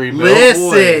 83 mil.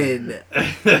 Listen!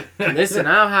 Listen,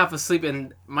 I'm half asleep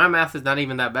and my math is not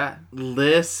even that bad.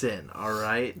 Listen,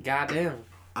 alright? Goddamn.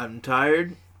 I'm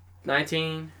tired.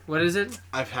 19. What is it?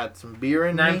 I've had some beer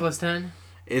in 9 me. plus 10?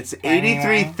 It's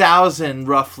 83,000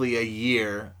 roughly a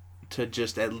year to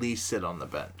just at least sit on the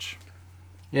bench.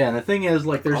 Yeah, and the thing is,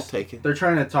 like, I'll take it. they're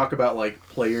trying to talk about, like,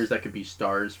 players that could be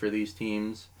stars for these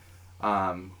teams.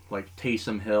 Like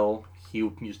Taysom Hill, he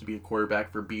used to be a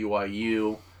quarterback for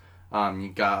BYU.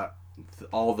 You got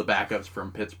all the backups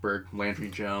from Pittsburgh: Landry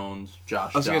Jones,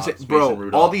 Josh I was Dobbs, gonna say, Mason bro,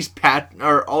 Rudolph.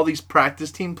 all these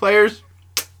practice team players.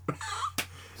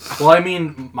 Well, I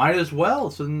mean, might as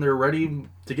well, so then they're ready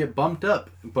to get bumped up.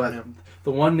 But Yeah.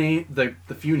 the one name, the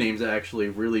few names that actually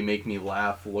really make me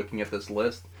laugh looking at this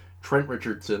list, Trent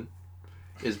Richardson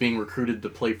is being recruited to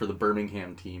play for the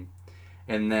Birmingham team.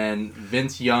 And then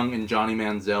Vince Young and Johnny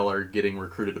Manziel are getting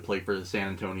recruited to play for the San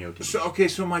Antonio team.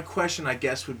 So my question, I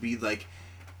guess, would be like,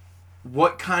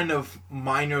 what kind of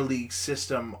minor league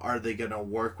system are they going to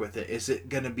work with it? Is it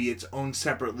going to be its own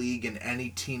separate league and any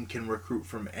team can recruit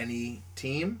from any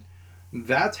team?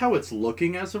 That's how it's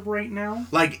looking as of right now.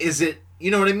 Like, is it,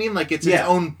 you know what I mean? Like, it's its Yeah.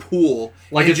 own pool.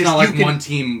 Like, and it's just not like you can- one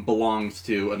team belongs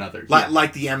to another.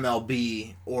 Like the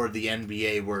MLB or the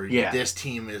NBA where Yeah. this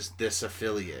team is this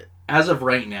affiliate. As of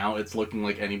right now, it's looking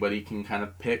like anybody can kind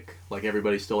of pick. Like,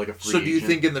 everybody's still like a free So do you agent.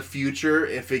 think in the future,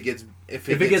 if it gets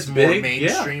more big,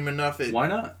 mainstream enough, Why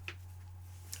not?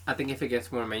 I think if it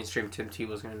gets more mainstream, Tim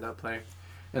Tebow's going to end up playing.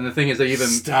 And the thing is, they even...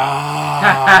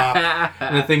 Stop.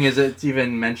 And the thing is, it's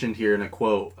even mentioned here in a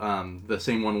quote, the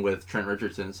same one with Trent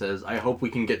Richardson. It says, "I hope we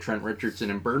can get Trent Richardson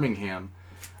in Birmingham.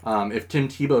 If Tim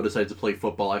Tebow decides to play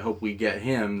football, I hope we get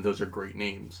him. Those are great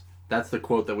names." That's the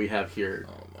quote that we have here.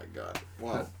 Oh my god.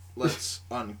 Well, let's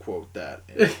unquote that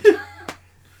and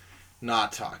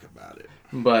not talk about it.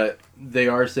 But they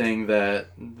are saying that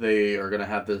they are going to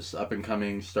have this up and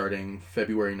coming starting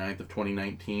February 9th of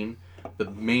 2019.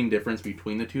 The main difference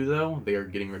between the two, though, they are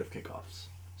getting rid of kickoffs.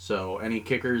 So any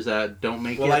kickers that don't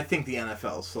make Well, it... I think the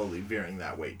NFL is slowly veering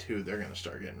that way too. They're going to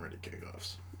start getting rid of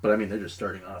kickoffs. But I mean, they're just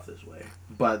starting off this way.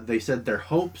 But they said their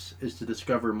hopes is to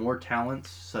discover more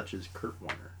talents such as Kurt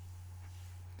Warner,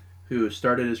 who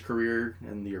started his career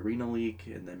in the Arena League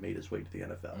and then made his way to the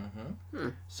NFL. Mm-hmm.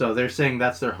 So they're saying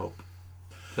that's their hope,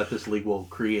 that this league will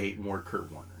create more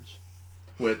Kurt Warners,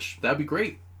 which that'd be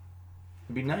great.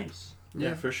 It'd be nice.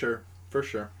 Yeah, for sure. For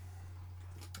sure.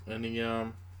 Any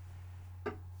other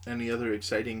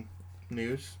exciting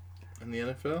news in the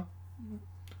NFL?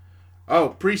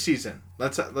 Oh, preseason.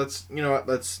 Let's you know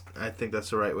what? I think that's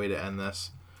the right way to end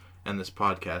this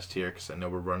podcast here because I know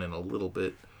we're running a little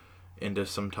bit into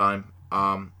some time.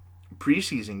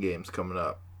 Preseason games coming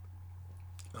up.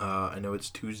 I know it's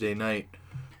Tuesday night,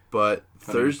 but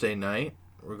Thursday night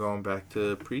we're going back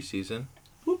to preseason.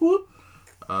 Whoop, whoop.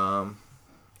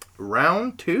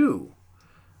 Round 2.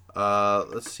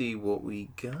 Let's see what we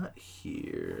got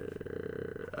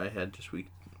here. I had just week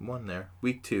 1 there.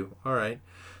 Week 2. All right.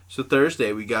 So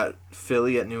Thursday we got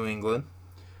Philly at New England.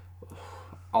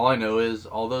 All I know is,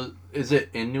 is it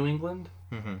in New England?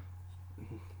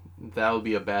 Mm-hmm. That would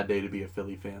be a bad day to be a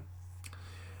Philly fan.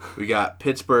 We got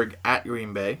Pittsburgh at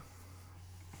Green Bay.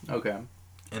 Okay.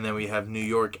 And then we have New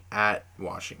York at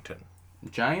Washington.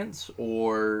 Giants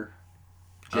or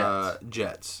Jets?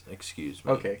 Jets, excuse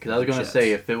me. Okay, because I was going to Jets.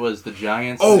 say, if it was the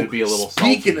Giants, it Oh, would be a little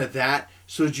speaking salty. of that,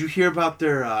 so did you hear about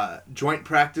their joint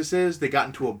practices? They got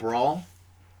into a brawl.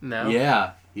 No?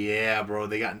 Yeah. Yeah, bro,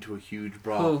 they got into a huge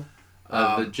brawl. Who?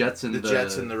 The Jets and the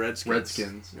Jets and the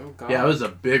Redskins. Oh, God. Yeah, it was a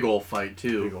big old fight, Big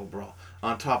too. old brawl.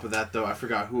 On top of that, though, I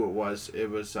forgot who it was. It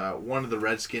was one of the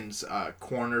Redskins'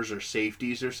 corners or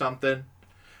safeties or something.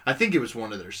 I think it was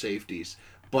one of their safeties.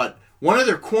 But one of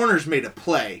their corners made a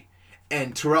play,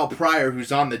 and Terrell Pryor,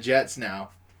 who's on the Jets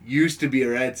now, used to be a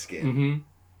Redskin.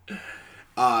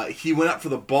 Mm-hmm. He went up for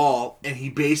the ball, and he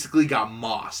basically got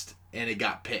mossed, and it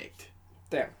got picked.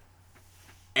 Damn.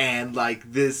 And,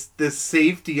 like, this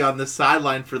safety on the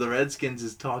sideline for the Redskins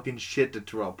is talking shit to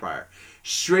Terrell Pryor.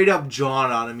 Straight up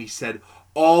John on him. He said,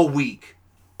 all week,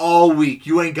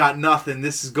 you ain't got nothing.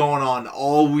 This is going on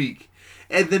all week.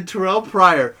 And then Terrell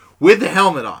Pryor, with the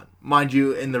helmet on, mind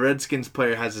you, and the Redskins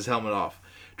player has his helmet off.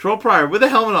 Terrell Pryor, with the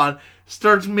helmet on,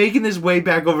 starts making his way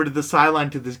back over to the sideline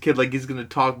to this kid like he's going to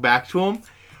talk back to him.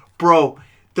 Bro,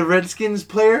 the Redskins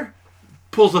player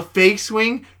pulls a fake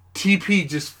swing. TP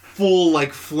just full,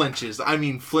 like, flinches. I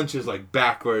mean, flinches, like,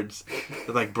 backwards.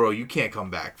 Like, bro, you can't come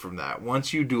back from that.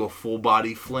 Once you do a full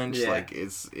body flinch, like,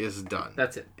 it's done.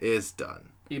 That's it. It's done.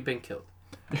 You've been killed.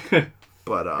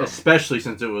 But, especially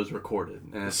since it was recorded.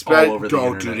 And it's all over the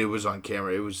internet. Dude, it was on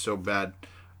camera. It was so bad.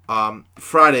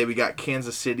 Friday, we got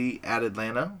Kansas City at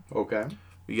Atlanta. Okay.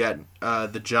 We got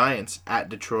the Giants at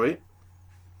Detroit.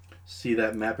 See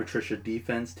that Matt Patricia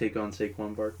defense take on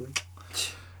Saquon Barkley?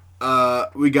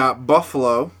 We got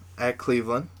Buffalo at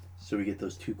Cleveland. So we get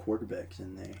those two quarterbacks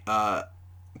in there.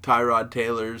 Tyrod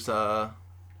Taylor's Old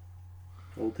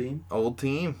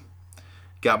team.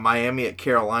 Got Miami at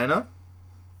Carolina.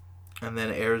 And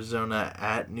then Arizona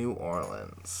at New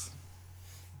Orleans.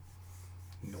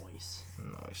 Nice.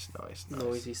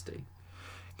 Noisy state.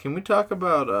 Can we talk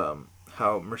about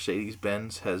how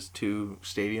Mercedes-Benz has two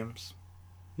stadiums?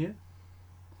 Yeah. I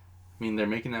mean, they're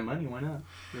making that money. Why not?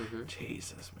 Mm-hmm.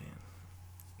 Jesus, man.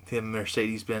 The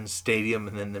Mercedes-Benz Stadium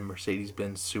and then the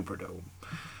Mercedes-Benz Superdome.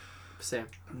 Same.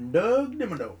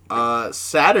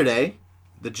 Saturday,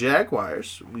 the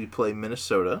Jaguars, we play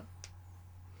Minnesota.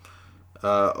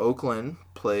 Oakland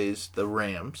plays the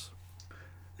Rams.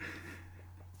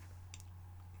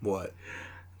 What?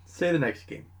 Say the next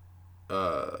game.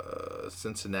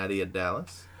 Cincinnati at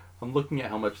Dallas. I'm looking at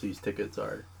how much these tickets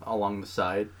are along the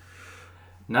side.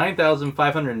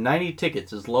 9,590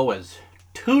 tickets, as low as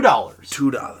 $2.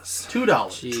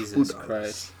 $2. Jesus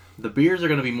Christ. The beers are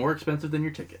going to be more expensive than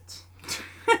your tickets.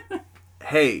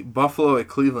 Hey, Buffalo at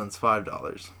Cleveland's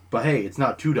 $5. But hey, it's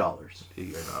not $2.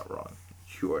 You're not wrong.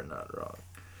 You are not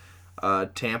wrong.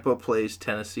 Tampa plays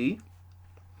Tennessee.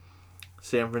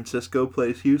 San Francisco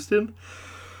plays Houston.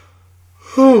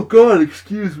 Oh, God,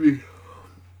 excuse me.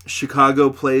 Chicago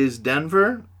plays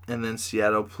Denver. And then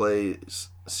Seattle plays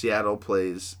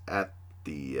at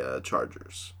the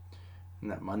Chargers. In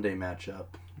that Monday matchup,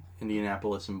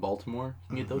 Indianapolis and Baltimore, you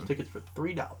can get those tickets for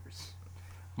 $3.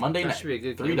 Monday That night, should be a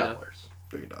good $3. game, though.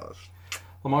 $3.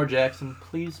 Lamar Jackson,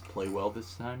 please play well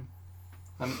this time.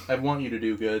 I want you to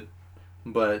do good,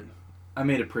 but I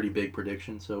made a pretty big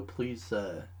prediction, so please,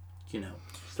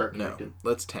 start connecting. No,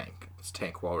 let's tank. Let's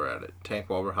tank while we're at it. Tank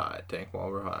while we're high. Tank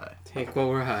while we're high. Tank while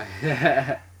we're high.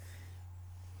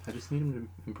 I just need him to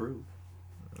improve.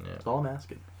 Yeah. That's all I'm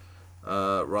asking.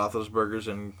 Roethlisberger's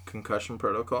in concussion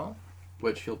protocol.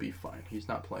 Which he'll be fine. He's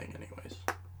not playing anyways.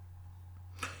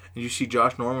 And you see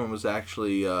Josh Norman was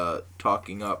actually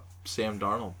talking up Sam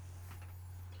Darnold.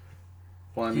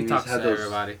 Well, I mean, He talks to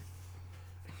everybody.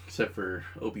 Except for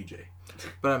OBJ.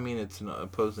 But I mean, it's an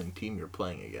opposing team you're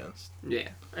playing against. Yeah,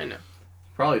 I know.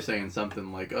 Probably saying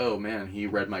something like, "Oh man, he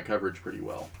read my coverage pretty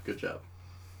well. Good job."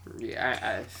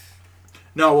 Yeah,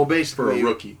 No, well, basically, For a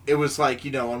rookie. it was like,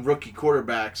 on rookie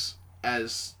quarterbacks,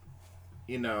 as,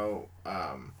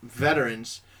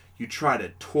 veterans, you try to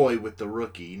toy with the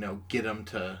rookie, get him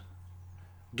to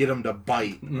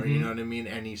bite, or you know what I mean?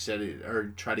 And he said it, or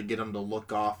try to get him to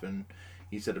look off, and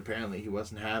he said apparently he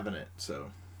wasn't having it,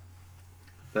 so.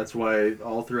 That's why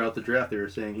all throughout the draft they were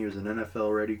saying he was an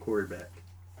NFL-ready quarterback.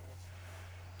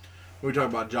 We talk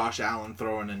about Josh Allen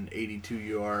throwing an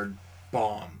 82-yard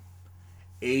bomb.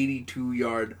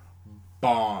 82-yard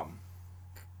bomb.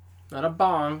 not a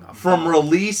bong. From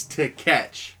release to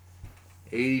catch.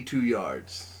 82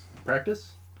 yards.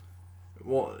 Practice?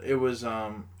 Well, it was We it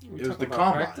was talking the about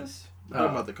combine. practice? We're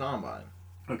talking about the combine.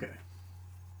 Okay.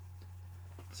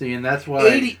 See, and that's why...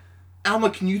 80. Alma,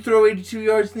 can you throw 82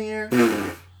 yards in the air?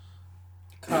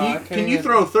 Can you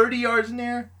throw 30 yards in the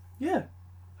air? Yeah.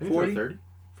 I can 40? throw 30.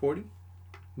 40?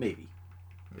 Maybe.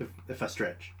 If I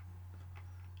stretch.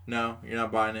 No, you're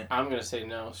not buying it. I'm gonna say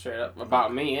no, straight up.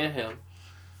 About me and him.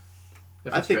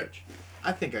 If I I think- stretch.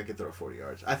 I think I could throw 40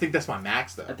 yards. I think that's my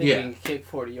max, though. I think Yeah. we can kick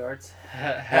 40 yards.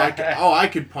 I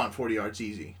could punt 40 yards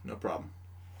easy. No problem.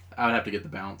 I would have to get the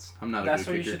bounce. I'm not That's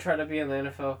a where good you kicker. should try to be in the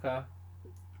NFL, Kyle.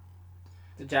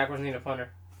 The Jaguars need a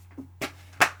punter.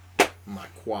 My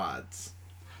quads.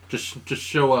 Just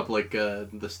show up like the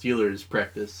Steelers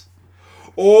practice.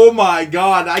 Oh my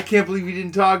god, I can't believe we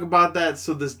didn't talk about that.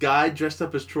 So this guy dressed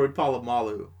up as Troy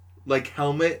Polamalu. Like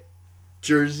helmet,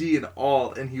 jersey, and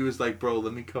all. And he was like, bro,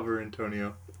 let me cover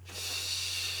Antonio.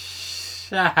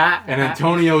 And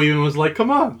Antonio even was like,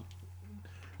 come on.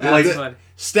 Like, That's funny.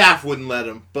 staff wouldn't let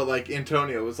him. But like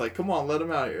Antonio was like, come on, let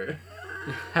him out here.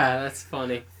 That's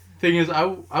funny. Thing is, I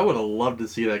would have loved to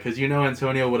see that because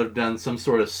Antonio would have done some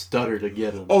sort of stutter to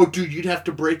get him. Oh, dude, you'd have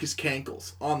to break his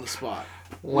cankles on the spot.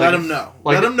 Let him know.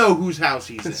 Let him know whose house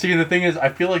he's in. See, the thing is, I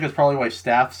feel like that's probably why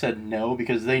staff said no,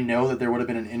 because they know that there would have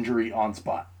been an injury on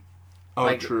spot. Oh,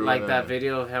 like, true. Like that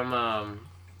video of him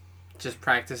just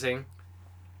practicing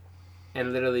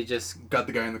and literally just... Got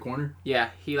the guy in the corner? Yeah,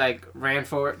 he like ran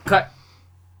forward, cut.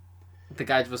 The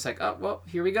guy was like, oh, well,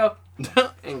 here we go.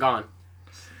 And gone.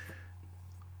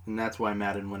 And that's why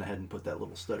Madden went ahead and put that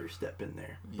little stutter step in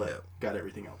there. But Yep. got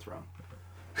everything else wrong.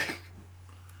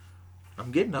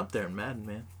 I'm getting up there in Madden,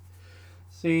 man.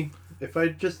 See, if I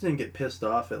just didn't get pissed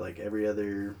off at like every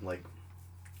other like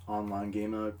online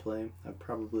game I would play, I'd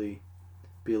probably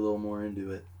be a little more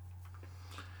into it.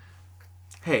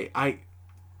 Hey,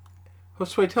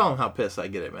 Josue, tell him how pissed I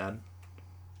get at Madden.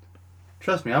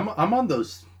 Trust me, I'm on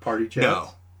those party chats. No.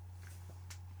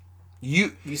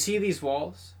 You see these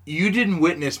walls? You didn't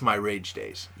witness my rage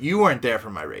days. You weren't there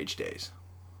for my rage days.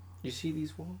 You see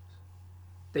these walls?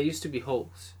 They used to be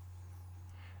holes.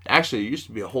 Actually, there used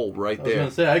to be a hole right I was there.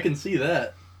 gonna say I can see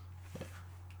that.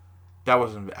 That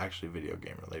wasn't actually video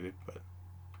game related, but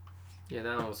Yeah,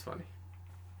 that one was funny.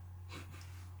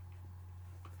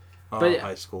 oh, But yeah.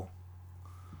 high school.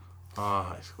 Oh,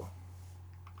 high school.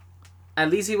 At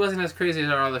least he wasn't as crazy as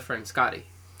our other friend, Scotty.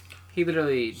 He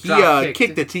literally He drop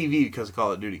kicked the TV because of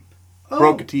Call of Duty. Oh,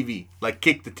 Broke a TV. Like,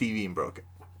 kicked the TV and broke it.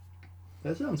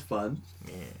 that sounds fun.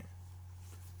 Yeah.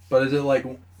 But is it like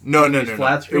No.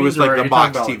 Flat It was screens, or like are the you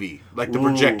box talking TV. Like the Ooh.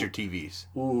 projector TVs.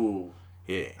 ooh,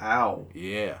 Yeah. ow?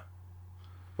 Yeah.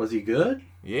 Was he good?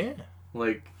 Yeah.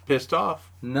 Like Pissed off.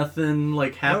 nothing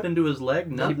like happened to his leg?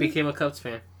 He Nothing. became a Cubs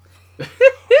fan.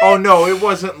 Oh, no, it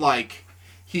wasn't like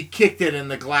he kicked it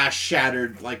and the glass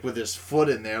shattered, like, with his foot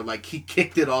in there. Like, he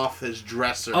kicked it off his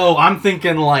dresser. Oh, I'm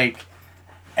thinking like,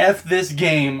 F this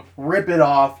game, rip it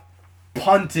off,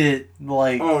 punt it.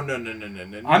 Like, Oh, no.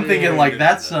 I'm thinking like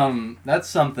that's something that's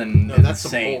some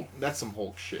insane. Hulk, that's some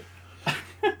Hulk shit.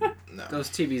 No. Those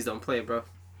TVs don't play, bro.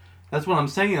 That's what I'm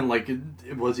saying. Like,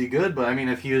 was he good? But I mean,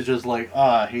 if he was just like,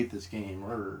 I hate this game.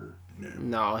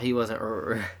 No, he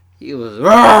wasn't. He was.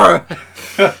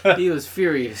 He was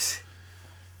furious.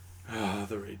 Oh,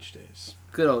 the rage days.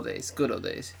 Good old days. Good old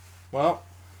days. Well,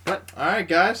 What? all right,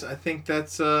 guys. I think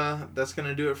that's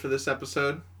gonna do it for this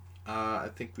episode. I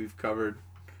think we've covered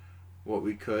what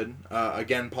we could.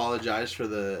 Again, apologize for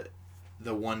the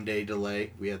 1 day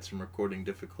delay. We had some recording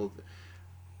difficulty.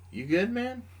 You good,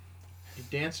 man? You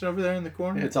dancing over there in the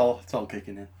corner? It's all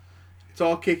kicking in. It's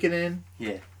all kicking in.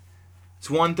 Yeah. It's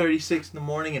 1:36 in the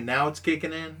morning, and now it's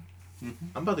kicking in. Mm-hmm.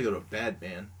 I'm about to go to bed,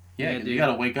 man. Yeah, Yeah, you dude.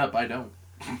 gotta wake up. I don't.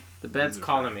 The bed's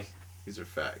calling me. These are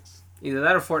facts. Either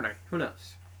that or Fortnite. Who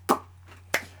knows?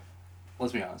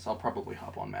 Let's be honest. I'll probably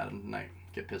hop on Madden tonight,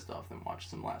 get pissed off, then watch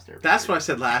some Last Airbender. That's what I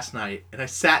said last night, and I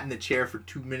sat in the chair for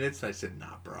 2 minutes, and I said,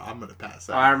 "Nah, bro, I'm gonna pass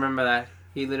Oh, out." I remember that.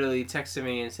 He literally texted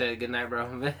me and said, "Good night, bro."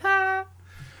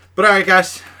 But all right,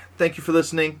 guys, thank you for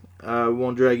listening. We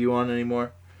won't drag you on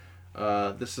anymore.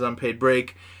 This is Unpaid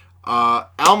Break. Alma,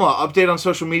 update on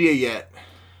social media yet?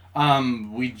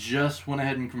 We just went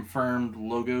ahead and confirmed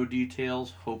logo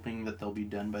details, hoping that they'll be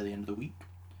done by the end of the week.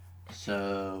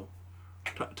 So,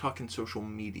 Talking social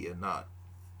media,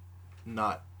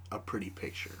 not a pretty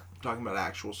picture. I'm talking about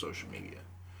actual social media.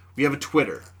 We have a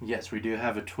Twitter. yes, we do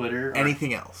have a Twitter.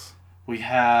 Anything else? We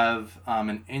have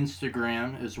an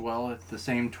Instagram as well at the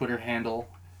same Twitter handle.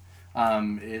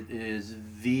 It is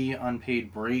The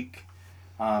Unpaid Break.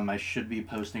 I should be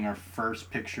posting our first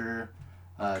picture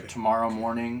tomorrow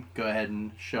morning. Go ahead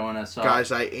and showing us up.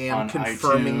 Guys, I am on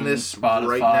confirming iTunes, this Spotify,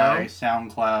 right now.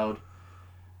 SoundCloud.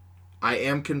 I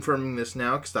am confirming this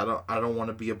now because I don't want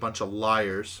to be a bunch of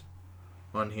liars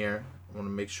on here. I want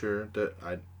to make sure that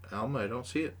Alma, I don't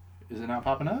see it. Is it not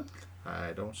popping up?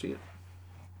 I don't see it.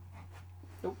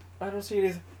 Nope, I don't see it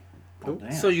either. Oh,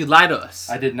 damn. So you lied to us.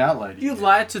 I did not lie to you. You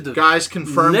lied to the Guys,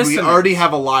 confirmed. Listeners. We already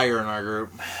have a liar in our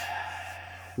group.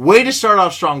 Way to start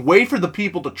off strong. Way for the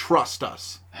people to trust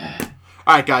us.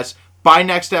 All right, guys. By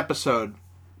next episode,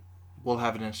 we'll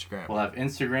have an Instagram. We'll have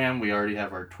Instagram. We already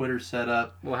have our Twitter set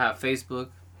up. We'll have Facebook.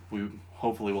 We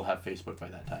hopefully will have Facebook by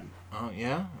that time. Oh,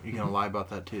 yeah? You're going to lie about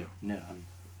that, too? No,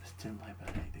 I didn't lie about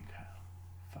anything, Kyle.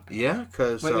 Fuck off. Yeah,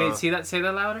 because Wait, see that? Say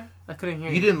that louder. I couldn't hear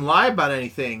you. you didn't lie about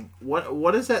anything.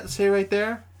 What does that say right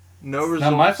there? No It's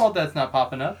results. not my fault that's not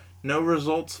popping up. No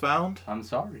results found. I'm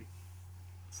sorry.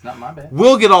 It's not my bad.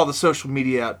 We'll get all the social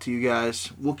media out to you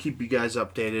guys. We'll keep you guys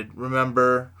updated.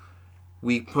 Remember,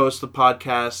 we post the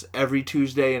podcast every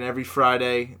Tuesday and every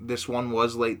Friday. This one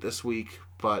was late this week,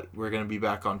 but we're going to be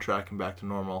back on track and back to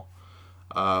normal.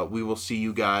 We will see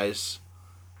you guys.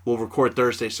 We'll record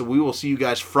Thursday, so we will see you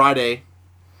guys Friday.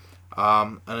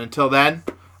 And until then,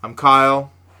 I'm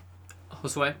Kyle.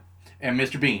 Josue. And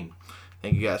Mr. Bean.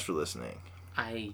 Thank you guys for listening. I